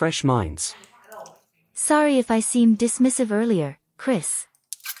back with fresh minds. Sorry if I seemed dismissive earlier, Chris.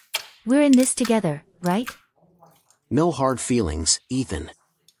 We're in this together, right? No hard feelings, Ethan.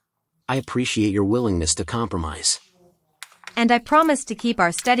 I appreciate your willingness to compromise. And I promise to keep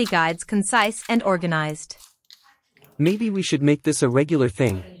our study guides concise and organized. Maybe we should make this a regular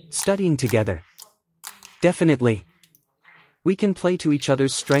thing, studying together. Definitely. We can play to each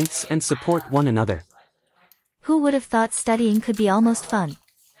other's strengths and support one another. Who would have thought studying could be almost fun?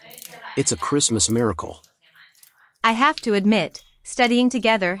 It's a Christmas miracle. I have to admit, studying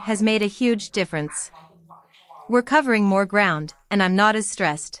together has made a huge difference. We're covering more ground, and I'm not as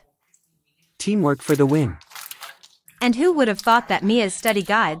stressed. Teamwork for the win. And who would have thought that Mia's study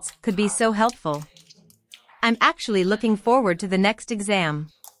guides could be so helpful? I'm actually looking forward to the next exam.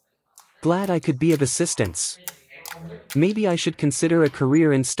 Glad I could be of assistance. Maybe I should consider a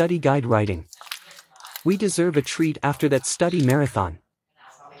career in study guide writing. We deserve a treat after that study marathon.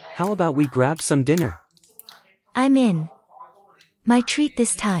 How about we grab some dinner? I'm in. My treat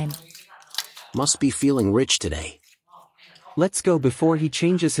this time. Must be feeling rich today. Let's go before he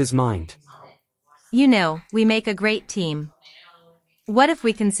changes his mind. You know, we make a great team. What if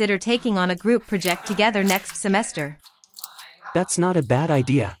we consider taking on a group project together next semester? That's not a bad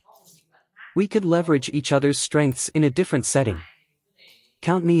idea. We could leverage each other's strengths in a different setting.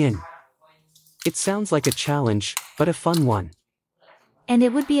 Count me in. It sounds like a challenge, but a fun one. And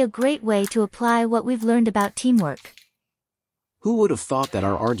it would be a great way to apply what we've learned about teamwork. Who would have thought that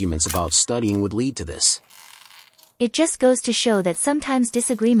our arguments about studying would lead to this? It just goes to show that sometimes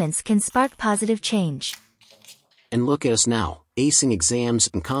disagreements can spark positive change. And look at us now, acing exams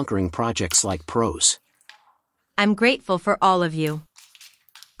and conquering projects like pros. I'm grateful for all of you.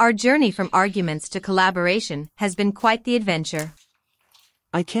 Our journey from arguments to collaboration has been quite the adventure.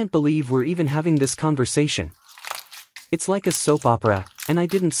 I can't believe we're even having this conversation. It's like a soap opera, and I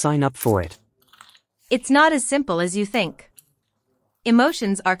didn't sign up for it. It's not as simple as you think.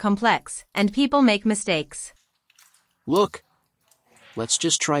 Emotions are complex, and people make mistakes. Look. Let's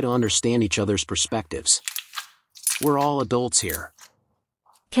just try to understand each other's perspectives. We're all adults here.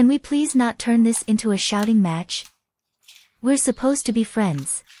 Can we please not turn this into a shouting match? We're supposed to be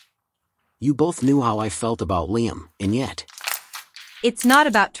friends. You both knew how I felt about Liam, and yet... It's not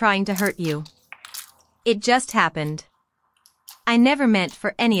about trying to hurt you. It just happened. I never meant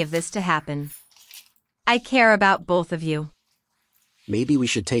for any of this to happen. I care about both of you. Maybe we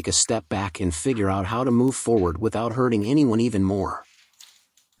should take a step back and figure out how to move forward without hurting anyone even more.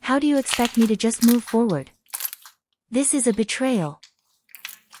 How do you expect me to just move forward? This is a betrayal.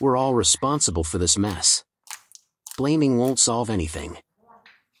 We're all responsible for this mess. Blaming won't solve anything.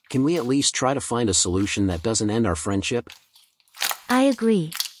 Can we at least try to find a solution that doesn't end our friendship? I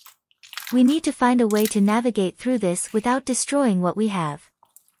agree. We need to find a way to navigate through this without destroying what we have.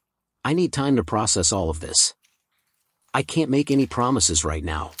 I need time to process all of this. I can't make any promises right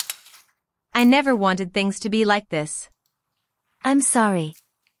now. I never wanted things to be like this. I'm sorry.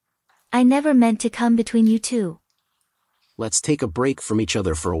 I never meant to come between you two. Let's take a break from each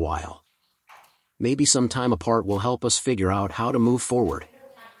other for a while. Maybe some time apart will help us figure out how to move forward.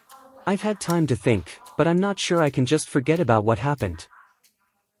 I've had time to think, but I'm not sure I can just forget about what happened.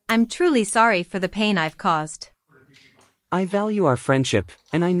 I'm truly sorry for the pain I've caused. I value our friendship,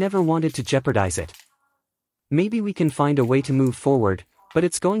 and I never wanted to jeopardize it. Maybe we can find a way to move forward, but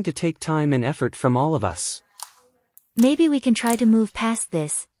it's going to take time and effort from all of us. Maybe we can try to move past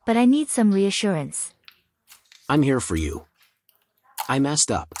this, but I need some reassurance. I'm here for you. I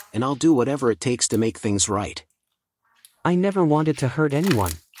messed up, and I'll do whatever it takes to make things right. I never wanted to hurt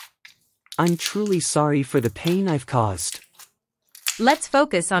anyone. I'm truly sorry for the pain I've caused. Let's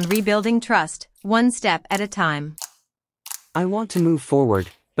focus on rebuilding trust, one step at a time. I want to move forward,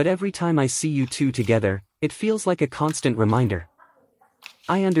 but every time I see you two together, it feels like a constant reminder.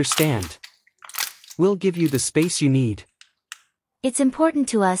 I understand. We'll give you the space you need. It's important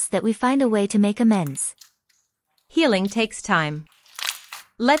to us that we find a way to make amends. Healing takes time.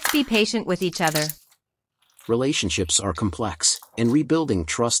 Let's be patient with each other. Relationships are complex, and rebuilding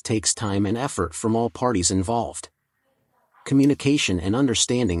trust takes time and effort from all parties involved. Communication and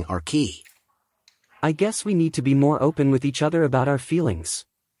understanding are key. I guess we need to be more open with each other about our feelings.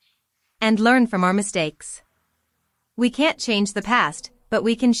 And learn from our mistakes. We can't change the past, but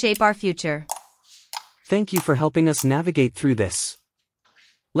we can shape our future. Thank you for helping us navigate through this.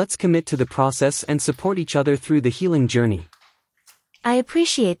 Let's commit to the process and support each other through the healing journey. I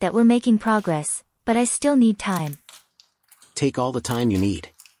appreciate that we're making progress, but I still need time. Take all the time you need.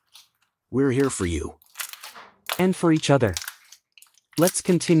 We're here for you. And for each other. Let's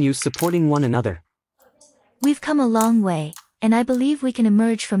continue supporting one another. We've come a long way, and I believe we can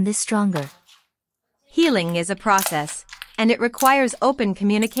emerge from this stronger. Healing is a process, and it requires open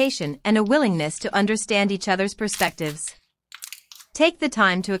communication and a willingness to understand each other's perspectives. Take the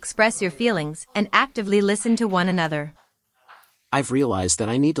time to express your feelings and actively listen to one another. I've realized that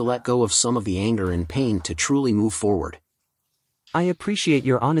I need to let go of some of the anger and pain to truly move forward. I appreciate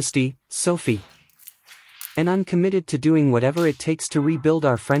your honesty, Sophie. And I'm committed to doing whatever it takes to rebuild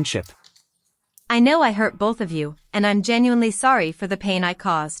our friendship. I know I hurt both of you, and I'm genuinely sorry for the pain I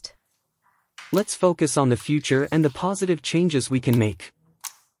caused. Let's focus on the future and the positive changes we can make.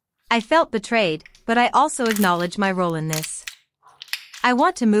 I felt betrayed, but I also acknowledge my role in this. I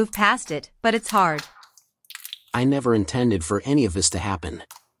want to move past it, but it's hard. I never intended for any of this to happen.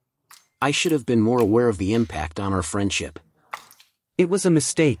 I should have been more aware of the impact on our friendship. It was a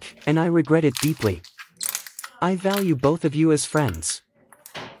mistake, and I regret it deeply. I value both of you as friends.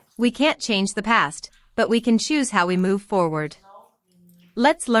 We can't change the past, but we can choose how we move forward.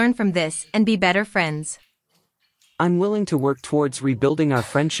 Let's learn from this and be better friends. I'm willing to work towards rebuilding our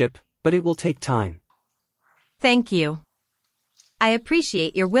friendship, but it will take time. Thank you. I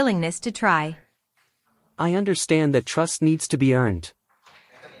appreciate your willingness to try. I understand that trust needs to be earned.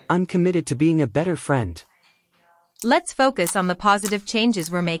 I'm committed to being a better friend. Let's focus on the positive changes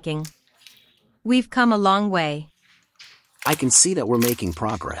we're making. We've come a long way. I can see that we're making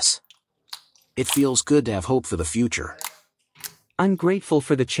progress. It feels good to have hope for the future. I'm grateful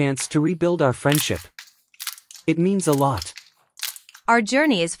for the chance to rebuild our friendship. It means a lot. Our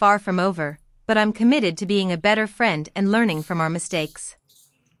journey is far from over, but I'm committed to being a better friend and learning from our mistakes.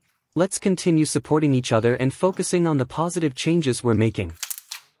 Let's continue supporting each other and focusing on the positive changes we're making.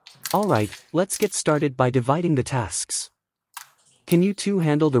 Alright, let's get started by dividing the tasks. Can you two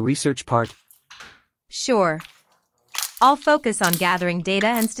handle the research part? Sure. I'll focus on gathering data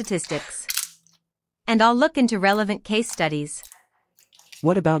and statistics. And I'll look into relevant case studies.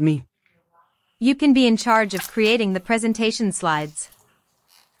 What about me? You can be in charge of creating the presentation slides.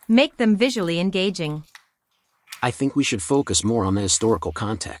 Make them visually engaging. I think we should focus more on the historical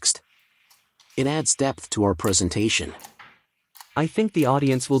context. It adds depth to our presentation. I think the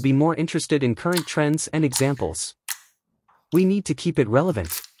audience will be more interested in current trends and examples. We need to keep it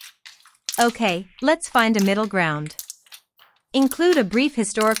relevant. Okay, let's find a middle ground. Include a brief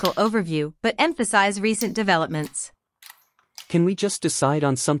historical overview but emphasize recent developments. Can we just decide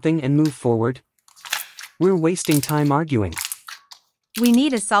on something and move forward? We're wasting time arguing. We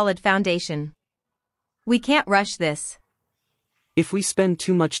need a solid foundation. We can't rush this. If we spend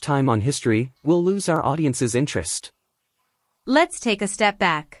too much time on history, we'll lose our audience's interest. Let's take a step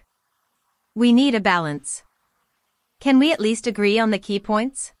back. We need a balance. Can we at least agree on the key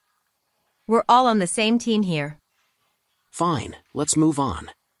points? We're all on the same team here. Fine, let's move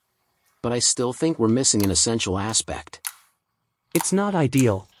on. But I still think we're missing an essential aspect. It's not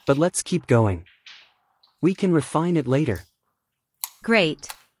ideal, but let's keep going. We can refine it later. Great.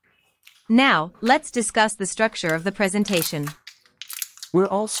 Now, let's discuss the structure of the presentation. We're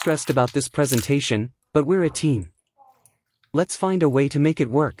all stressed about this presentation, but we're a team. Let's find a way to make it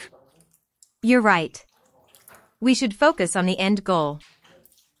work. You're right. We should focus on the end goal.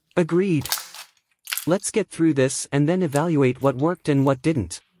 Agreed. Let's get through this and then evaluate what worked and what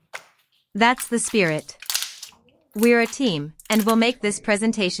didn't. That's the spirit. We're a team, and we'll make this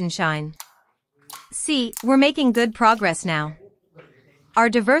presentation shine. See, we're making good progress now. Our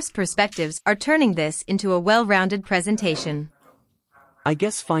diverse perspectives are turning this into a well-rounded presentation. I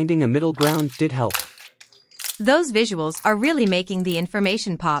guess finding a middle ground did help. Those visuals are really making the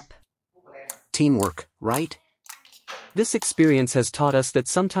information pop. Teamwork, right? This experience has taught us that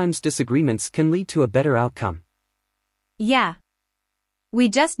sometimes disagreements can lead to a better outcome. Yeah. We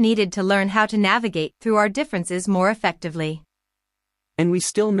just needed to learn how to navigate through our differences more effectively. And we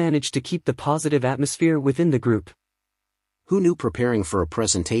still managed to keep the positive atmosphere within the group. Who knew preparing for a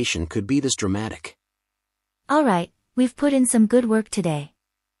presentation could be this dramatic? Alright, we've put in some good work today.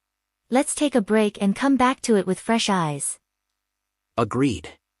 Let's take a break and come back to it with fresh eyes. Agreed.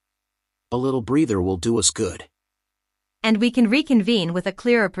 A little breather will do us good. And we can reconvene with a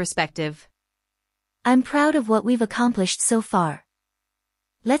clearer perspective. I'm proud of what we've accomplished so far.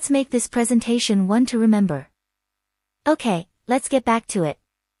 Let's make this presentation one to remember. Okay, let's get back to it.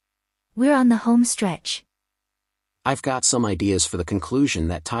 We're on the home stretch. I've got some ideas for the conclusion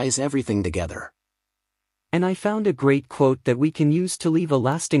that ties everything together. And I found a great quote that we can use to leave a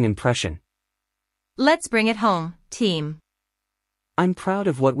lasting impression. Let's bring it home, team. I'm proud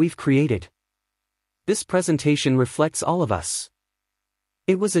of what we've created. This presentation reflects all of us.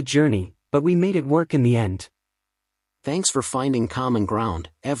 It was a journey, but we made it work in the end. Thanks for finding common ground,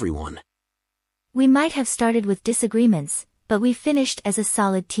 everyone. We might have started with disagreements, but we finished as a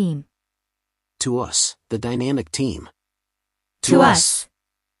solid team. To us, the dynamic team. To us.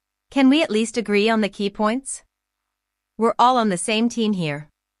 Can we at least agree on the key points? We're all on the same team here.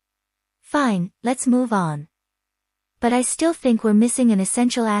 Fine, let's move on. But I still think we're missing an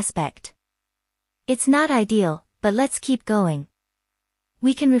essential aspect. It's not ideal, but let's keep going.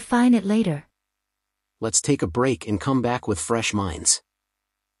 We can refine it later. Let's take a break and come back with fresh minds.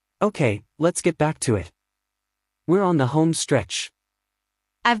 Okay, let's get back to it. We're on the home stretch.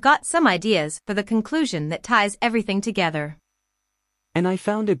 I've got some ideas for the conclusion that ties everything together. And I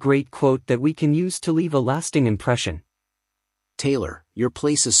found a great quote that we can use to leave a lasting impression. Taylor, your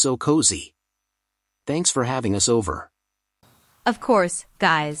place is so cozy. Thanks for having us over. Of course,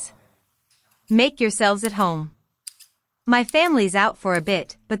 guys. Make yourselves at home. My family's out for a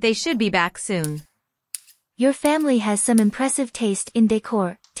bit, but they should be back soon. Your family has some impressive taste in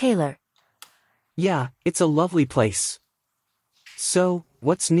decor, Taylor. Yeah, it's a lovely place. So,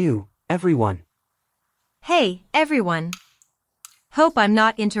 what's new, everyone? Hey, everyone. Hope I'm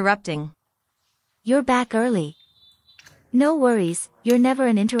not interrupting. You're back early. No worries, you're never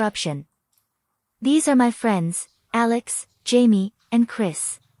an interruption. These are my friends, Alex, Jamie, and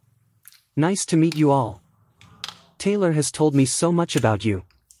Chris. Nice to meet you all. Taylor has told me so much about you.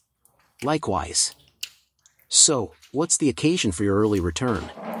 Likewise. So, what's the occasion for your early return?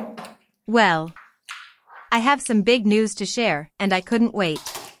 Well, I have some big news to share, and I couldn't wait.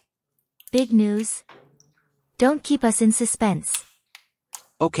 Big news? Don't keep us in suspense.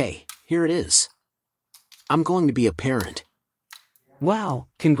 Okay, here it is. I'm going to be a parent. Wow,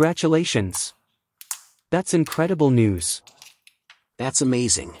 congratulations. That's incredible news. That's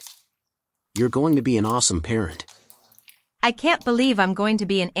amazing. You're going to be an awesome parent. I can't believe I'm going to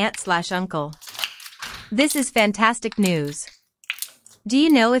be an aunt/uncle. This is fantastic news. Do you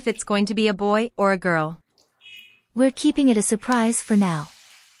know if it's going to be a boy or a girl? We're keeping it a surprise for now.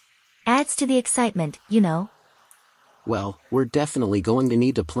 Adds to the excitement, you know. Well, we're definitely going to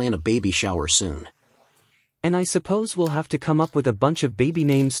need to plan a baby shower soon. And I suppose we'll have to come up with a bunch of baby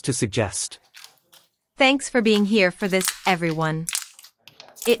names to suggest. Thanks for being here for this, everyone.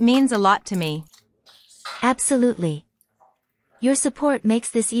 It means a lot to me. Absolutely. Your support makes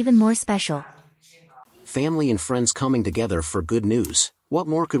this even more special. Family and friends coming together for good news. What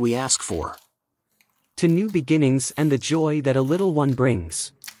more could we ask for? To new beginnings and the joy that a little one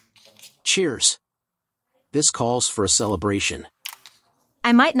brings. Cheers. This calls for a celebration.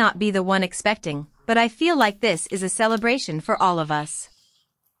 I might not be the one expecting, but I feel like this is a celebration for all of us.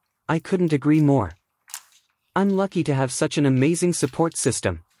 I couldn't agree more. I'm lucky to have such an amazing support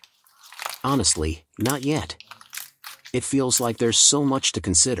system. Honestly, not yet. It feels like there's so much to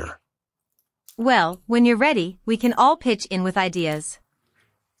consider. Well, when you're ready, we can all pitch in with ideas.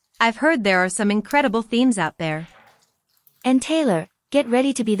 I've heard there are some incredible themes out there. And Taylor, get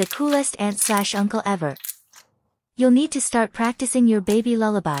ready to be the coolest aunt/uncle ever. You'll need to start practicing your baby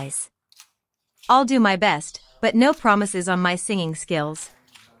lullabies. I'll do my best, but no promises on my singing skills.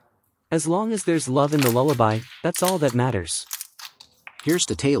 As long as there's love in the lullaby, that's all that matters. Here's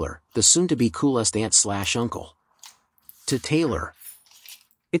to Taylor, the soon-to-be coolest aunt/uncle. To Taylor.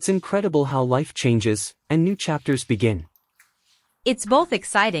 It's incredible how life changes, and new chapters begin. It's both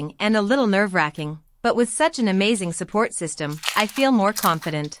exciting and a little nerve-wracking, but with such an amazing support system, I feel more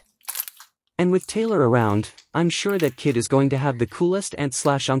confident. And with Taylor around, I'm sure that kid is going to have the coolest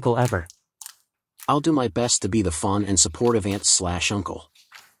aunt/uncle ever. I'll do my best to be the fun and supportive aunt/uncle.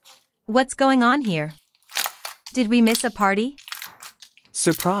 What's going on here? Did we miss a party?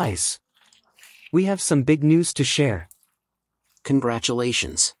 Surprise! We have some big news to share.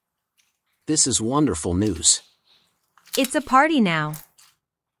 Congratulations. This is wonderful news. It's a party now.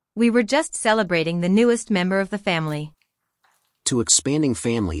 We were just celebrating the newest member of the family. To expanding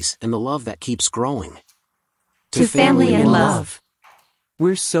families and the love that keeps growing. To family and love.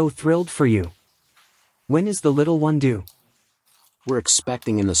 We're so thrilled for you. When is the little one due? We're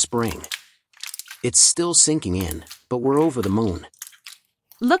expecting in the spring. It's still sinking in, but we're over the moon.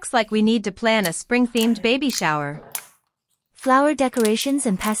 Looks like we need to plan a spring-themed baby shower. Flower decorations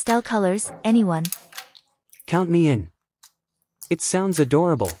and pastel colors, anyone? Count me in. It sounds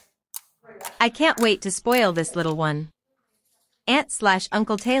adorable. I can't wait to spoil this little one.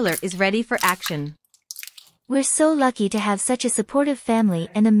 Aunt/Uncle Taylor is ready for action. We're so lucky to have such a supportive family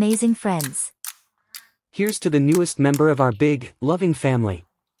and amazing friends. Here's to the newest member of our big, loving family.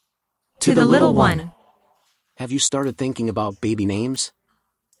 To the little one. Have you started thinking about baby names?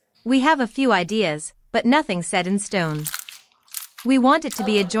 We have a few ideas, but nothing set in stone. We want it to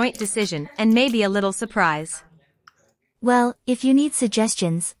be a joint decision and maybe a little surprise. Well, if you need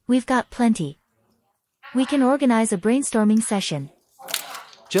suggestions, we've got plenty. We can organize a brainstorming session.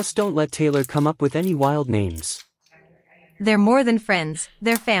 Just don't let Taylor come up with any wild names. They're more than friends,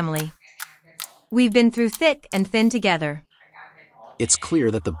 they're family. We've been through thick and thin together. It's clear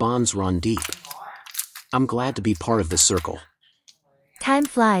that the bonds run deep. I'm glad to be part of this circle. Time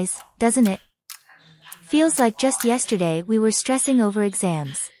flies, doesn't it? Feels like just yesterday we were stressing over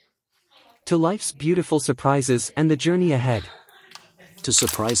exams. To life's beautiful surprises and the journey ahead. To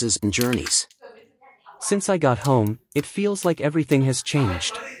surprises and journeys. Since I got home, it feels like everything has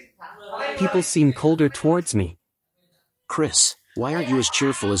changed. People seem colder towards me. Chris, why aren't you as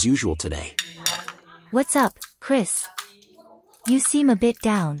cheerful as usual today? What's up, Chris? You seem a bit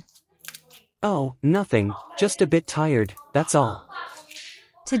down. Oh, nothing, just a bit tired, that's all.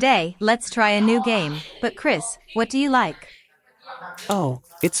 Today, let's try a new game, but Chris, what do you like? Oh,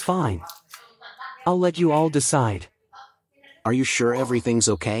 it's fine. I'll let you all decide. Are you sure everything's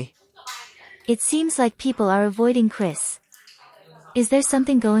okay? It seems like people are avoiding Chris. Is there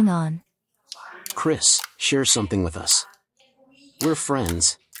something going on? Chris, share something with us. We're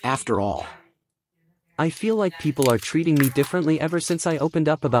friends, after all. I feel like people are treating me differently ever since I opened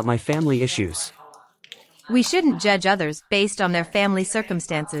up about my family issues. We shouldn't judge others based on their family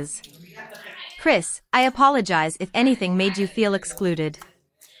circumstances. Chris, I apologize if anything made you feel excluded.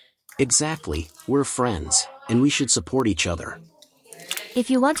 Exactly, we're friends, and we should support each other. If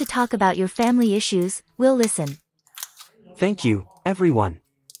you want to talk about your family issues, we'll listen. Thank you, everyone.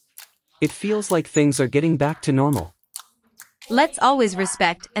 It feels like things are getting back to normal. Let's always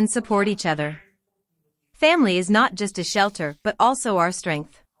respect and support each other. Family is not just a shelter, but also our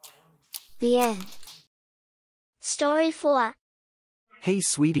strength. The end. Story 4. Hey,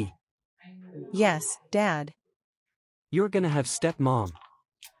 sweetie. Yes, Dad. You're gonna have stepmom.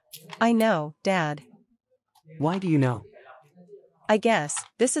 I know, Dad. Why do you know? I guess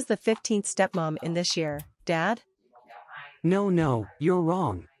this is the 15th stepmom in this year, Dad? No, you're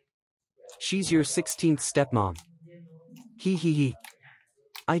wrong. She's your 16th stepmom. He.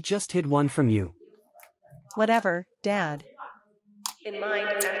 I just hid one from you. Whatever, Dad. In mind,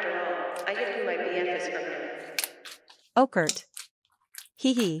 after all, I hid who my BF is from him. Oh, Kurt.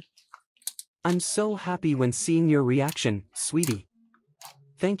 He. I'm so happy when seeing your reaction, sweetie.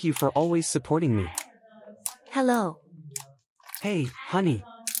 Thank you for always supporting me. Hello. Hey, honey.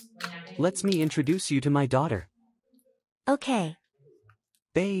 Let me introduce you to my daughter. Okay.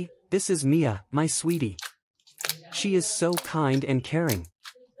 Bae, this is Mia, my sweetie. She is so kind and caring.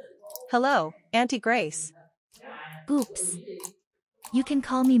 Hello, Auntie Grace. Oops. You can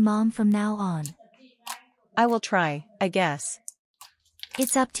call me Mom from now on. I will try, I guess.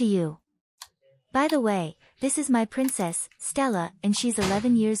 It's up to you. By the way, this is my princess, Stella, and she's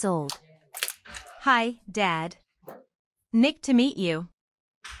 11 years old. Hi, Dad. Nick to meet you.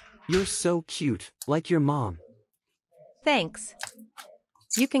 You're so cute, like your mom. Thanks.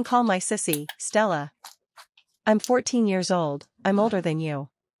 You can call my sissy, Stella. I'm 14 years old, I'm older than you.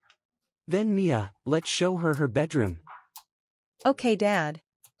 Then Mia, let's show her her bedroom. Okay, Dad.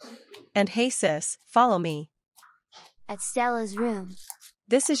 And hey sis, follow me. At Stella's room.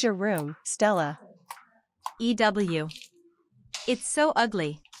 This is your room, Stella. EW. It's so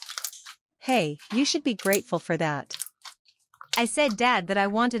ugly. Hey, you should be grateful for that. I said Dad that I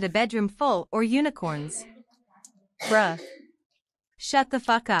wanted a bedroom full or unicorns. Bruh. Shut the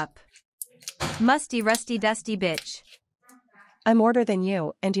fuck up. Musty rusty dusty bitch. I'm older than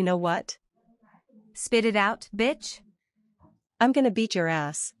you, and you know what? Spit it out, bitch. I'm gonna beat your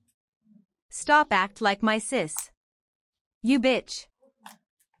ass. Stop act like my sis. You bitch.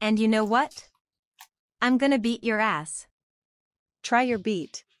 And you know what? I'm gonna beat your ass. Try your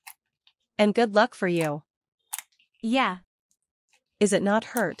beat. And good luck for you. Yeah. Is it not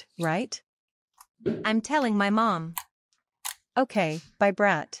hurt, right? I'm telling my mom. Okay, bye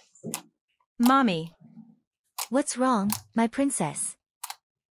brat. Mommy. What's wrong, my princess?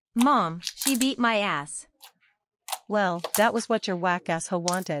 Mom, she beat my ass. Well, that was what your whack asshole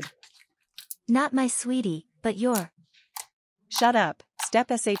wanted. Not my sweetie, but your. Shut up,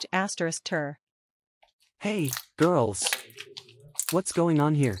 step sh asterisk ter. Hey, girls. What's going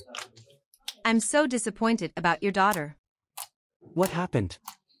on here? I'm so disappointed about your daughter. What happened?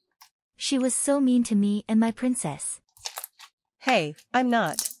 She was so mean to me and my princess. Hey, I'm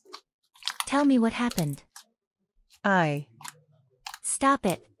not. Tell me what happened. Stop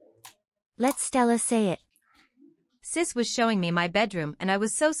it. Let Stella say it. Sis was showing me my bedroom and I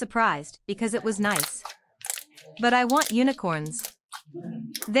was so surprised because it was nice. But I want unicorns.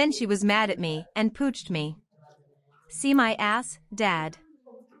 Then she was mad at me and pooched me. See my ass, Dad?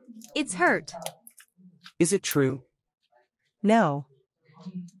 It's hurt. Is it true? No.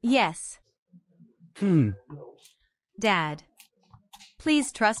 Yes. Dad.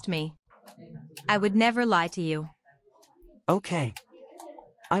 Please trust me. I would never lie to you. Okay.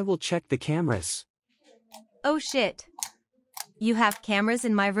 I will check the cameras. Oh shit. You have cameras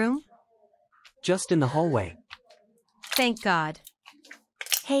in my room? Just in the hallway. Thank God.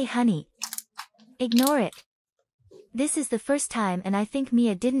 Hey honey. Ignore it. This is the first time and I think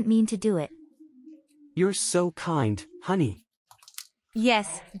Mia didn't mean to do it. You're so kind, honey.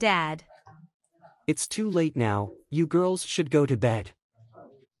 Yes, Dad. It's too late now, you girls should go to bed.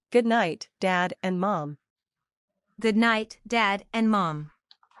 Good night, Dad and Mom. Good night, Dad and Mom.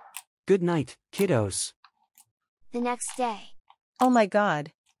 Good night, kiddos. The next day. Oh my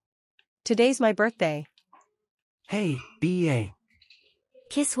God. Today's my birthday. Hey, BA.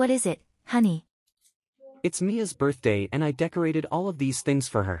 Kiss, what is it, honey? It's Mia's birthday and I decorated all of these things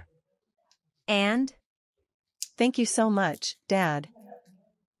for her. And? Thank you so much, Dad.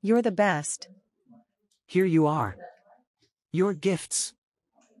 You're the best. Here you are. Your gifts.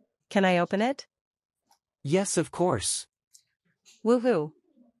 Can I open it? Yes, of course. Woohoo.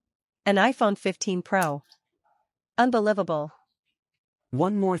 An iPhone 15 Pro. Unbelievable.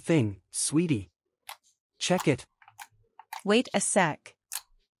 One more thing, sweetie. Check it. Wait a sec.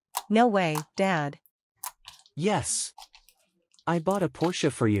 No way, Dad. Yes. I bought a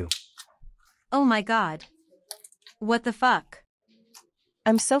Porsche for you. Oh my God. What the fuck?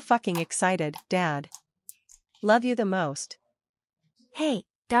 I'm so fucking excited, Dad. Love you the most. Hey,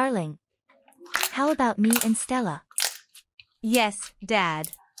 darling. How about me and Stella? Yes,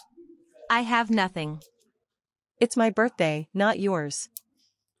 Dad. I have nothing. It's my birthday, not yours.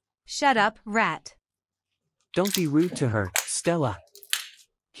 Shut up, rat. Don't be rude to her, Stella.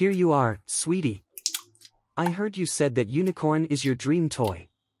 Here you are, sweetie. I heard you said that unicorn is your dream toy.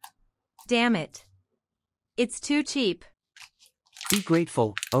 Damn it. It's too cheap. Be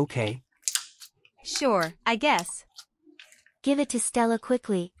grateful, okay? Sure, I guess. Give it to Stella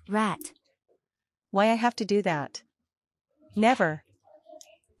quickly, rat. Why I have to do that? Never.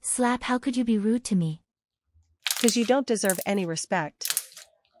 Slap, how could you be rude to me? 'Cause you don't deserve any respect.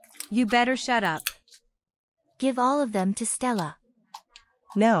 You better shut up. Give all of them to Stella.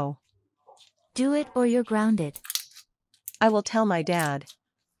 No. Do it or you're grounded. I will tell my dad.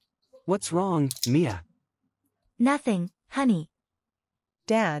 What's wrong, Mia? Nothing, honey.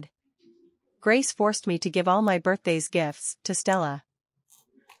 Dad. Grace forced me to give all my birthday's gifts to Stella.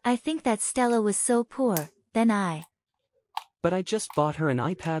 I think that Stella was so poor, then But I just bought her an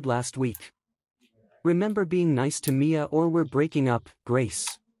iPad last week. Remember being nice to Mia or we're breaking up,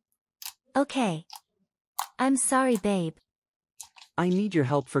 Grace. Okay. I'm sorry, babe. I need your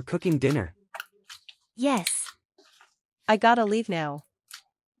help for cooking dinner. Yes. I gotta leave now.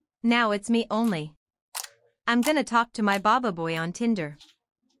 Now it's me only. I'm gonna talk to my Baba boy on Tinder.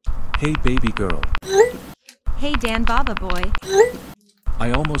 Hey baby girl. Hey Dan Baba boy.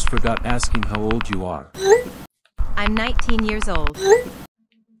 I almost forgot asking how old you are. I'm 19 years old.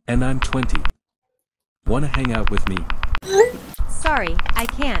 And I'm 20. Wanna hang out with me? Sorry, I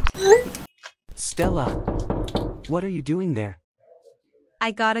can't. Stella. What are you doing there?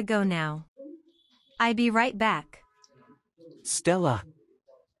 I gotta go now. I be right back. Stella.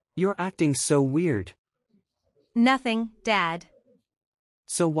 You're acting so weird. Nothing, Dad.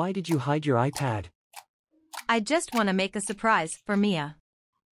 So why did you hide your iPad? I just wanna make a surprise for Mia.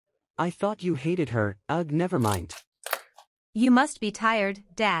 I thought you hated her. Ugh, never mind. You must be tired,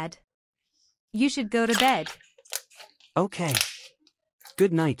 Dad. You should go to bed. Okay.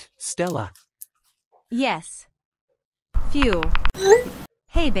 Good night, Stella. Yes. Phew.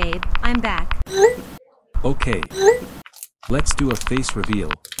 Hey babe, I'm back. Okay. Let's do a face reveal,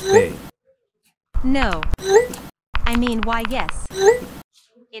 babe. No. I mean, why yes?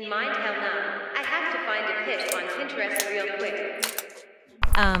 In mind, hell no. I have to find a pic on Pinterest real quick.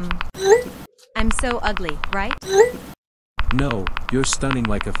 I'm so ugly, right? No, you're stunning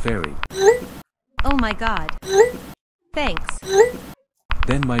like a fairy. Oh my god. Thanks.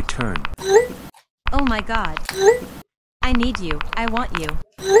 Then my turn. Oh my god. I need you, I want you.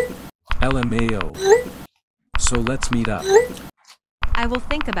 LMAO. So let's meet up. I will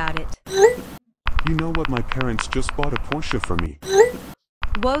think about it. You know what, my parents just bought a Porsche for me.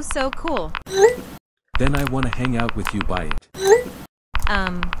 Whoa, so cool. Then I wanna hang out with you by it.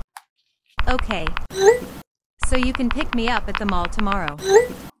 Okay. So you can pick me up at the mall tomorrow.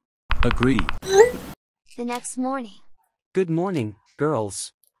 Agree. The next morning. Good morning,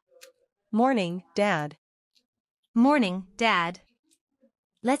 girls. Morning, Dad. Morning, Dad.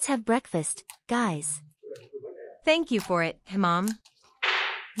 Let's have breakfast, guys. Thank you for it, Mom.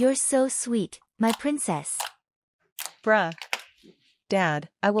 You're so sweet, my princess. Bruh. Dad,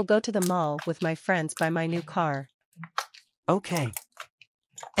 I will go to the mall with my friends buy my new car. Okay.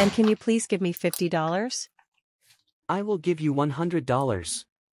 And can you please give me $50? I will give you $100.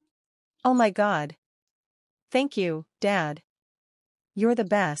 Oh my god. Thank you, Dad. You're the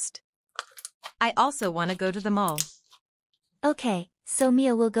best. I also want to go to the mall. Okay, so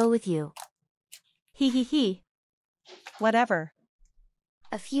Mia will go with you. Hee. Whatever.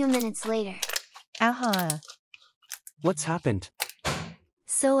 A few minutes later. Aha. What's happened?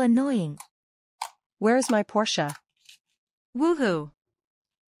 So annoying. Where's my Porsche? Woohoo.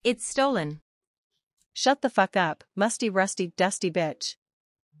 It's stolen. Shut the fuck up, musty rusty dusty bitch.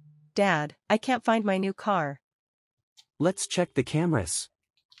 Dad, I can't find my new car. Let's check the cameras.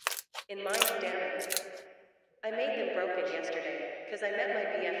 In mind, damn it. I made them broken yesterday, cause I met my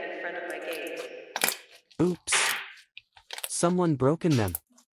BF in front of my gate. Oops. Someone broken them.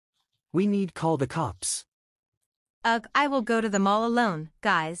 We need call the cops. Ugh, I will go to the mall alone,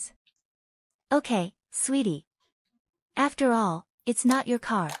 guys. Okay, sweetie. After all, it's not your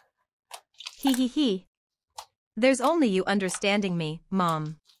car. Hee. There's only you understanding me,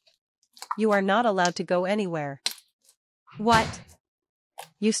 Mom. You are not allowed to go anywhere. What?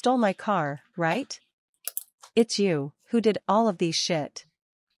 You stole my car, right? It's you who did all of these shit.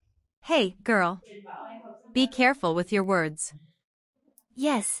 Hey, girl. Be careful with your words.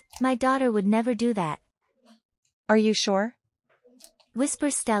 Yes, my daughter would never do that. Are you sure? Whisper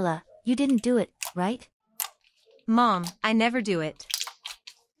Stella, you didn't do it, right? Mom, I never do it.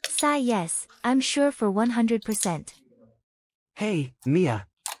 Sigh yes, I'm sure for 100%. Hey, Mia.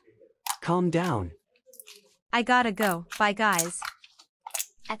 Calm down. I gotta go, bye guys.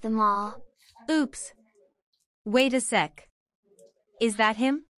 At the mall. Oops. Wait a sec. Is that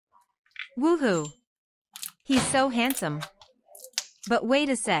him? Woohoo. He's so handsome. But wait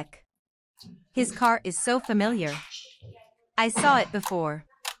a sec. His car is so familiar. I saw it before.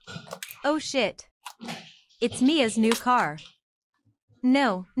 Oh shit. It's Mia's new car.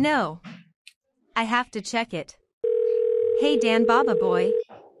 No. I have to check it. Hey Dan Baba boy.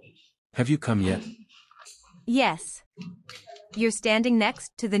 Have you come yet? Yes. You're standing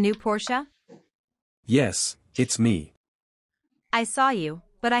next to the new Porsche? Yes, it's me. I saw you,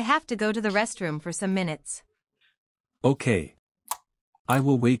 but I have to go to the restroom for some minutes. Okay. I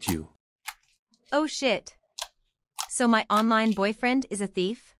will wait you. Oh shit. So my online boyfriend is a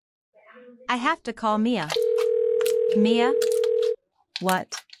thief? I have to call Mia. Mia?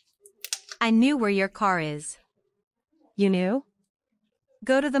 What? I knew where your car is. You knew?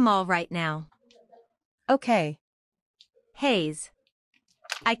 Go to the mall right now. Okay. Hayes.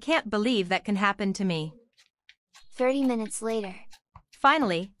 I can't believe that can happen to me. 30 minutes later.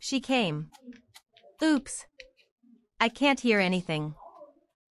 Finally, she came. Oops. I can't hear anything.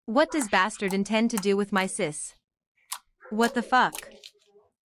 What does bastard intend to do with my sis? What the fuck?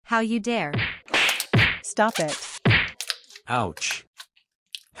 How you dare? Stop it. Ouch.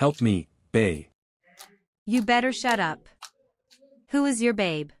 Help me, bae. You better shut up. Who is your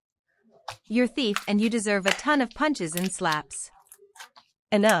babe? You're thief and you deserve a ton of punches and slaps.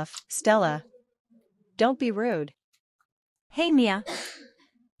 Enough, Stella. Don't be rude. Hey Mia.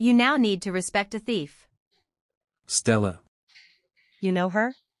 You now need to respect a thief. Stella. You know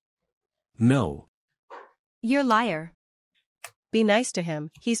her? No. You're liar. Be nice to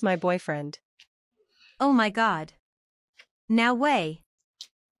him, he's my boyfriend. Oh my god. Now way.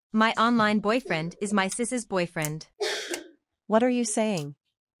 My online boyfriend is my sis's boyfriend. What are you saying?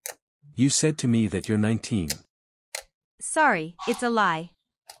 You said to me that you're 19. Sorry, it's a lie.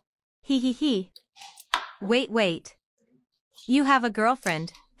 He. Wait. You have a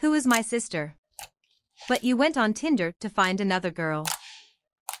girlfriend, who is my sister. But you went on Tinder to find another girl.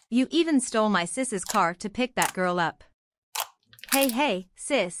 You even stole my sis's car to pick that girl up. Hey,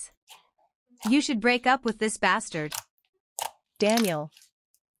 sis. You should break up with this bastard. Daniel.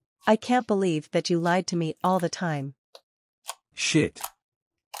 I can't believe that you lied to me all the time. Shit.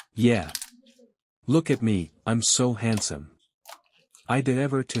 Yeah. Look at me, I'm so handsome. I'd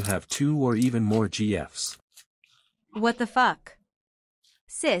ever to have 2 or even more GFs. What the fuck?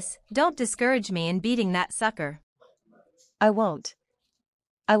 Sis, don't discourage me in beating that sucker. I won't.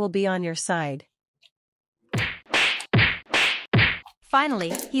 I will be on your side.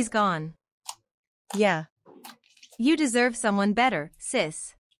 Finally, he's gone. Yeah. You deserve someone better,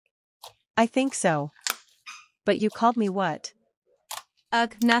 sis. I think so. But you called me what?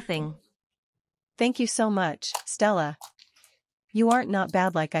 Ugh, nothing. Thank you so much, Stella. You aren't not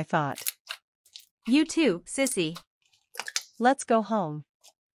bad like I thought. You too, sissy. Let's go home.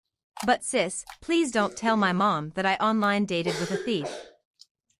 But sis, please don't tell my mom that I online dated with a thief.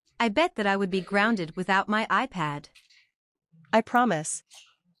 I bet that I would be grounded without my iPad. I promise.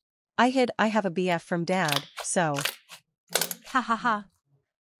 I have a BF from Dad, so. Ha.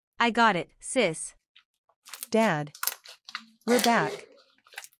 I got it, sis. Dad. We're back.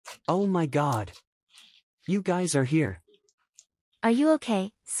 Oh my god. You guys are here. Are you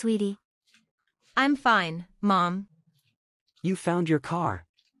okay, sweetie? I'm fine, Mom. You found your car.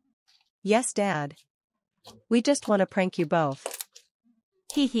 Yes, Dad. We just want to prank you both.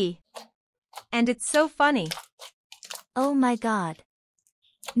 He. And it's so funny. Oh my god.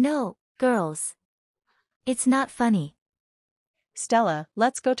 No, girls. It's not funny. Stella,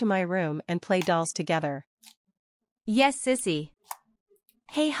 let's go to my room and play dolls together. Yes, sissy.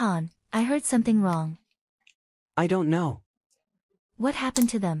 Hey Han, I heard something wrong. I don't know. What happened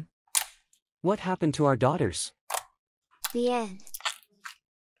to them? What happened to our daughters? The end.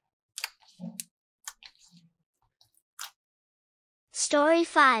 Story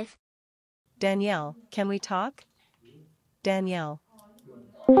 5. Danielle, can we talk? Danielle.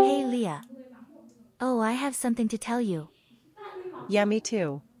 Hey Leah. Oh, I have something to tell you. Yeah, me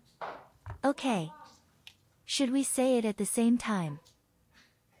too. Okay. Should we say it at the same time?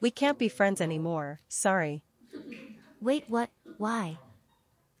 We can't be friends anymore, sorry. Wait, what? Why?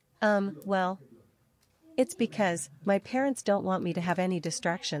 Well. It's because my parents don't want me to have any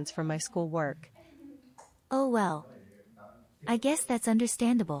distractions from my schoolwork. Oh well. I guess that's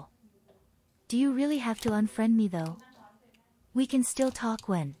understandable. Do you really have to unfriend me though? We can still talk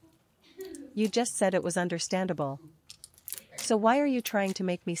when. You just said it was understandable. So why are you trying to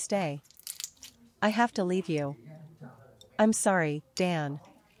make me stay? I have to leave you. I'm sorry, Dan.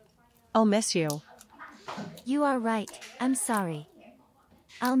 I'll miss you. You are right, I'm sorry.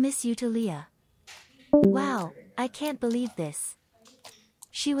 I'll miss you too, Leah. Wow, I can't believe this.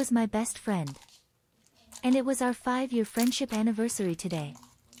 She was my best friend. And it was our 5-year friendship anniversary today.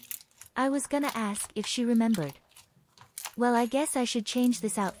 I was gonna ask if she remembered. Well, I guess I should change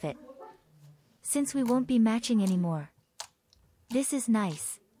this outfit. Since we won't be matching anymore. This is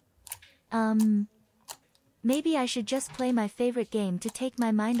nice. Maybe I should just play my favorite game to take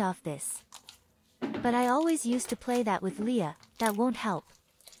my mind off this. But I always used to play that with Leah, that won't help.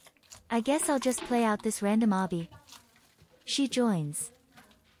 I guess I'll just play out this random obby. She joins.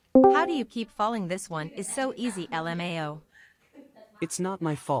 How do you keep falling? This one is so easy, LMAO. It's not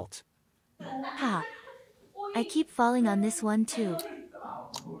my fault. Ha. I keep falling on this one too.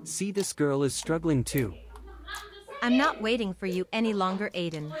 See, this girl is struggling too. I'm not waiting for you any longer,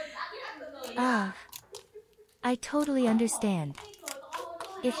 Aiden. Ah. I totally understand.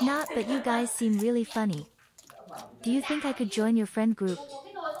 If not, but you guys seem really funny. Do you think I could join your friend group?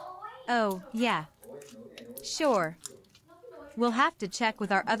 Oh, yeah. Sure. We'll have to check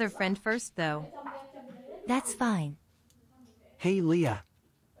with our other friend first though. That's fine. Hey Leah.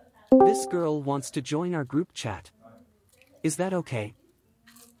 This girl wants to join our group chat. Is that okay?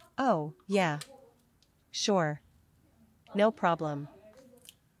 Oh, yeah. Sure. No problem.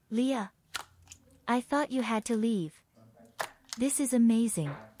 Leah. I thought you had to leave. This is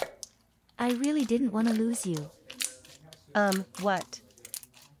amazing. I really didn't want to lose you. What?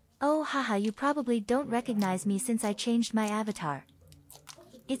 Oh haha, you probably don't recognize me since I changed my avatar.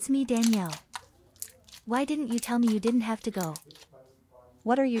 It's me, Danielle. Why didn't you tell me you didn't have to go?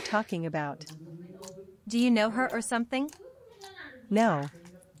 What are you talking about? Do you know her or something? No.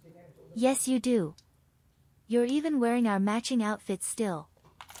 Yes, you do. You're even wearing our matching outfits still.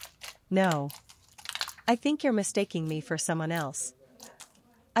 No. I think you're mistaking me for someone else.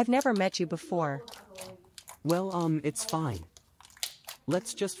 I've never met you before. Well, it's fine.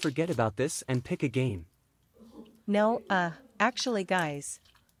 Let's just forget about this and pick a game. No, actually guys.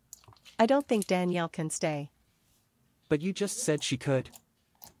 I don't think Danielle can stay. But you just said she could.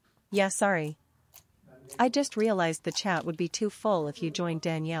 Yeah, sorry. I just realized the chat would be too full if you joined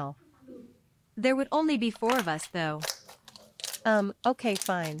Danielle. There would only be 4 of us though. Okay,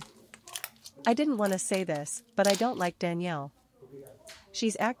 fine. I didn't want to say this, but I don't like Danielle.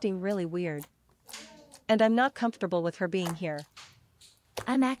 She's acting really weird. And I'm not comfortable with her being here.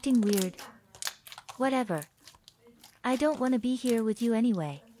 I'm acting weird. Whatever. I don't want to be here with you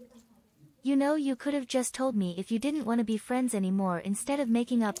anyway. You know, you could have just told me if you didn't want to be friends anymore instead of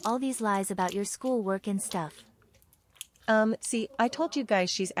making up all these lies about your schoolwork and stuff. See, I told you guys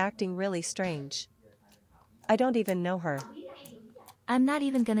she's acting really strange. I don't even know her. I'm not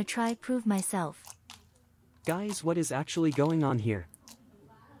even gonna try prove myself. Guys, what is actually going on here?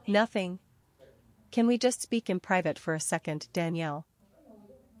 Nothing. Can we just speak in private for a second, Danielle?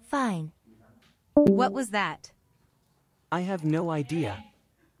 Fine. What was that? I have no idea.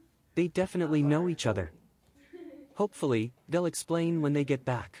 They definitely know each other. Hopefully, they'll explain when they get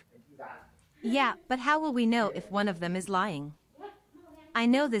back. Yeah, but how will we know if one of them is lying? I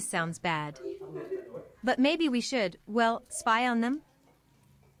know this sounds bad. But maybe we should, well, spy on them?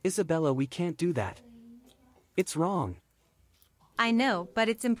 Isabella, we can't do that. It's wrong. I know, but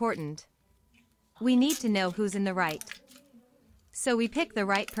it's important. We need to know who's in the right. So we pick the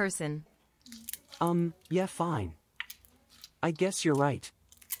right person. Yeah, fine. I guess you're right.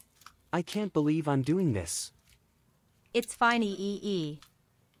 I can't believe I'm doing this. It's fine,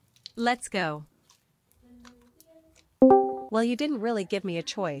 Let's go. Well, you didn't really give me a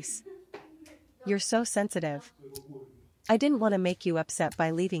choice. You're so sensitive. I didn't want to make you upset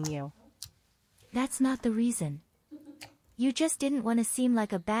by leaving you. That's not the reason. You just didn't want to seem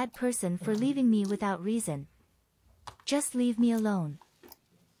like a bad person for leaving me without reason. Just leave me alone.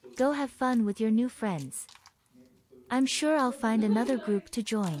 Go have fun with your new friends. I'm sure I'll find another group to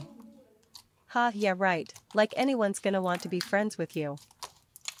join. Ha, yeah, right. Like anyone's gonna want to be friends with you.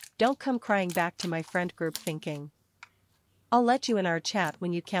 Don't come crying back to my friend group thinking. I'll let you in our chat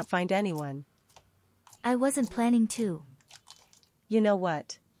when you can't find anyone. I wasn't planning to. You know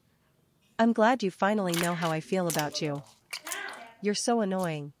what? I'm glad you finally know how I feel about you. You're so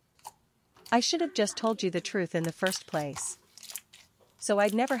annoying. I should have just told you the truth in the first place. So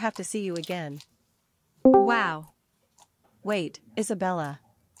I'd never have to see you again. Wow. Wait, Isabella.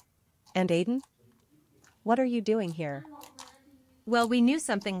 And Aiden? What are you doing here? Well, we knew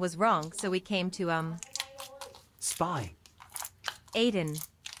something was wrong, so we came to, Spy. Aiden.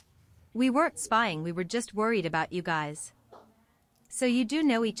 We weren't spying, we were just worried about you guys. So you do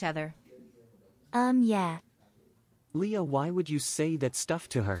know each other? Yeah. Leah, why would you say that stuff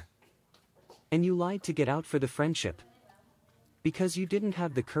to her? And you lied to get out for the friendship. Because you didn't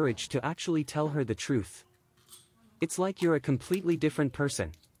have the courage to actually tell her the truth. It's like you're a completely different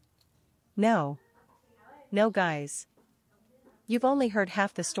person. No. No, guys. You've only heard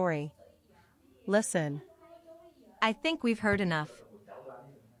half the story. Listen. I think we've heard enough.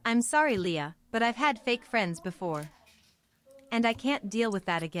 I'm sorry, Leah, but I've had fake friends before. And I can't deal with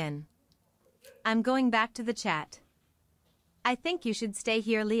that again. I'm going back to the chat. I think you should stay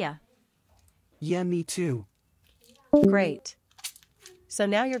here, Leah. Yeah, me too. Great. So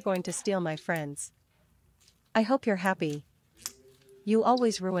now you're going to steal my friends. I hope you're happy. You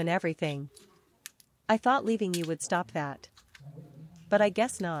always ruin everything. I thought leaving you would stop that. But I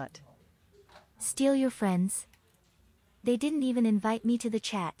guess not. Steal your friends? They didn't even invite me to the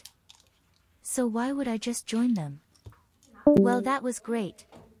chat. So why would I just join them? Well, that was great.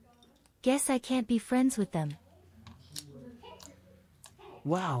 Guess I can't be friends with them.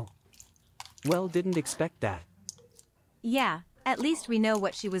 Wow. Well, didn't expect that. Yeah, at least we know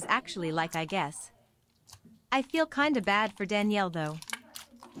what she was actually like, I guess. I feel kinda bad for Danielle though.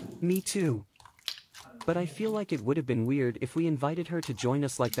 Me too. But I feel like it would have been weird if we invited her to join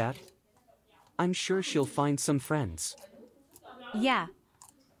us like that. I'm sure she'll find some friends. Yeah.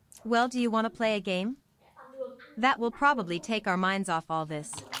 Well, do you want to play a game? That will probably take our minds off all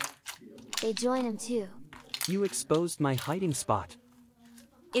this. they join him too. You exposed my hiding spot.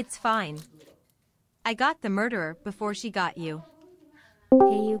 It's fine. I got the murderer before she got you.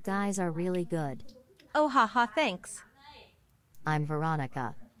 Hey, you guys are really good. Oh haha, thanks. I'm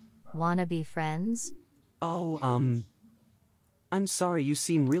Veronica. Wanna be friends? Oh, I'm sorry, you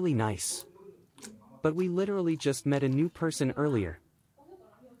seem really nice. But we literally just met a new person earlier.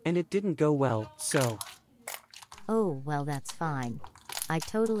 And it didn't go well, so. Oh, well, that's fine. I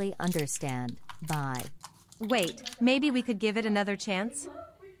totally understand. Bye. Wait, maybe we could give it another chance?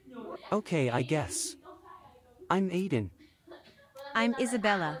 Okay, I guess. I'm Aiden. I'm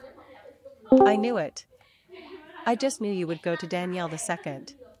Isabella. I knew it. I just knew you would go to Danielle the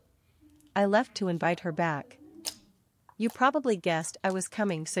second. I left to invite her back. You probably guessed I was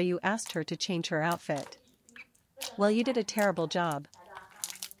coming, so you asked her to change her outfit. Well, you did a terrible job.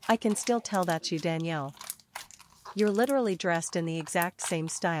 I can still tell that's you, Danielle. You're literally dressed in the exact same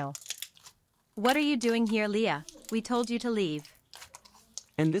style. What are you doing here, Leah? We told you to leave.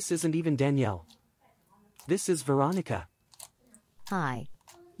 And this isn't even Danielle. This is Veronica. Hi.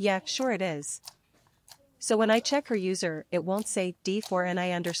 Yeah, sure it is. So when I check her user, it won't say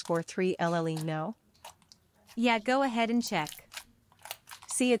D4NI_3LLE, no? Yeah, go ahead and check.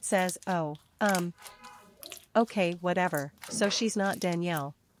 See, it says, oh, okay, whatever, so she's not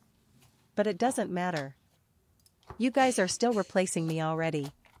Danielle. But it doesn't matter. You guys are still replacing me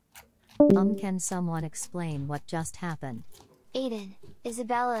already. Can someone explain what just happened? Aiden,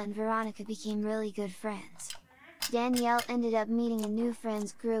 Isabella and Veronica became really good friends. Danielle ended up meeting a new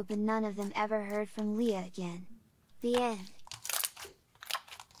friends group and none of them ever heard from Leah again. The end.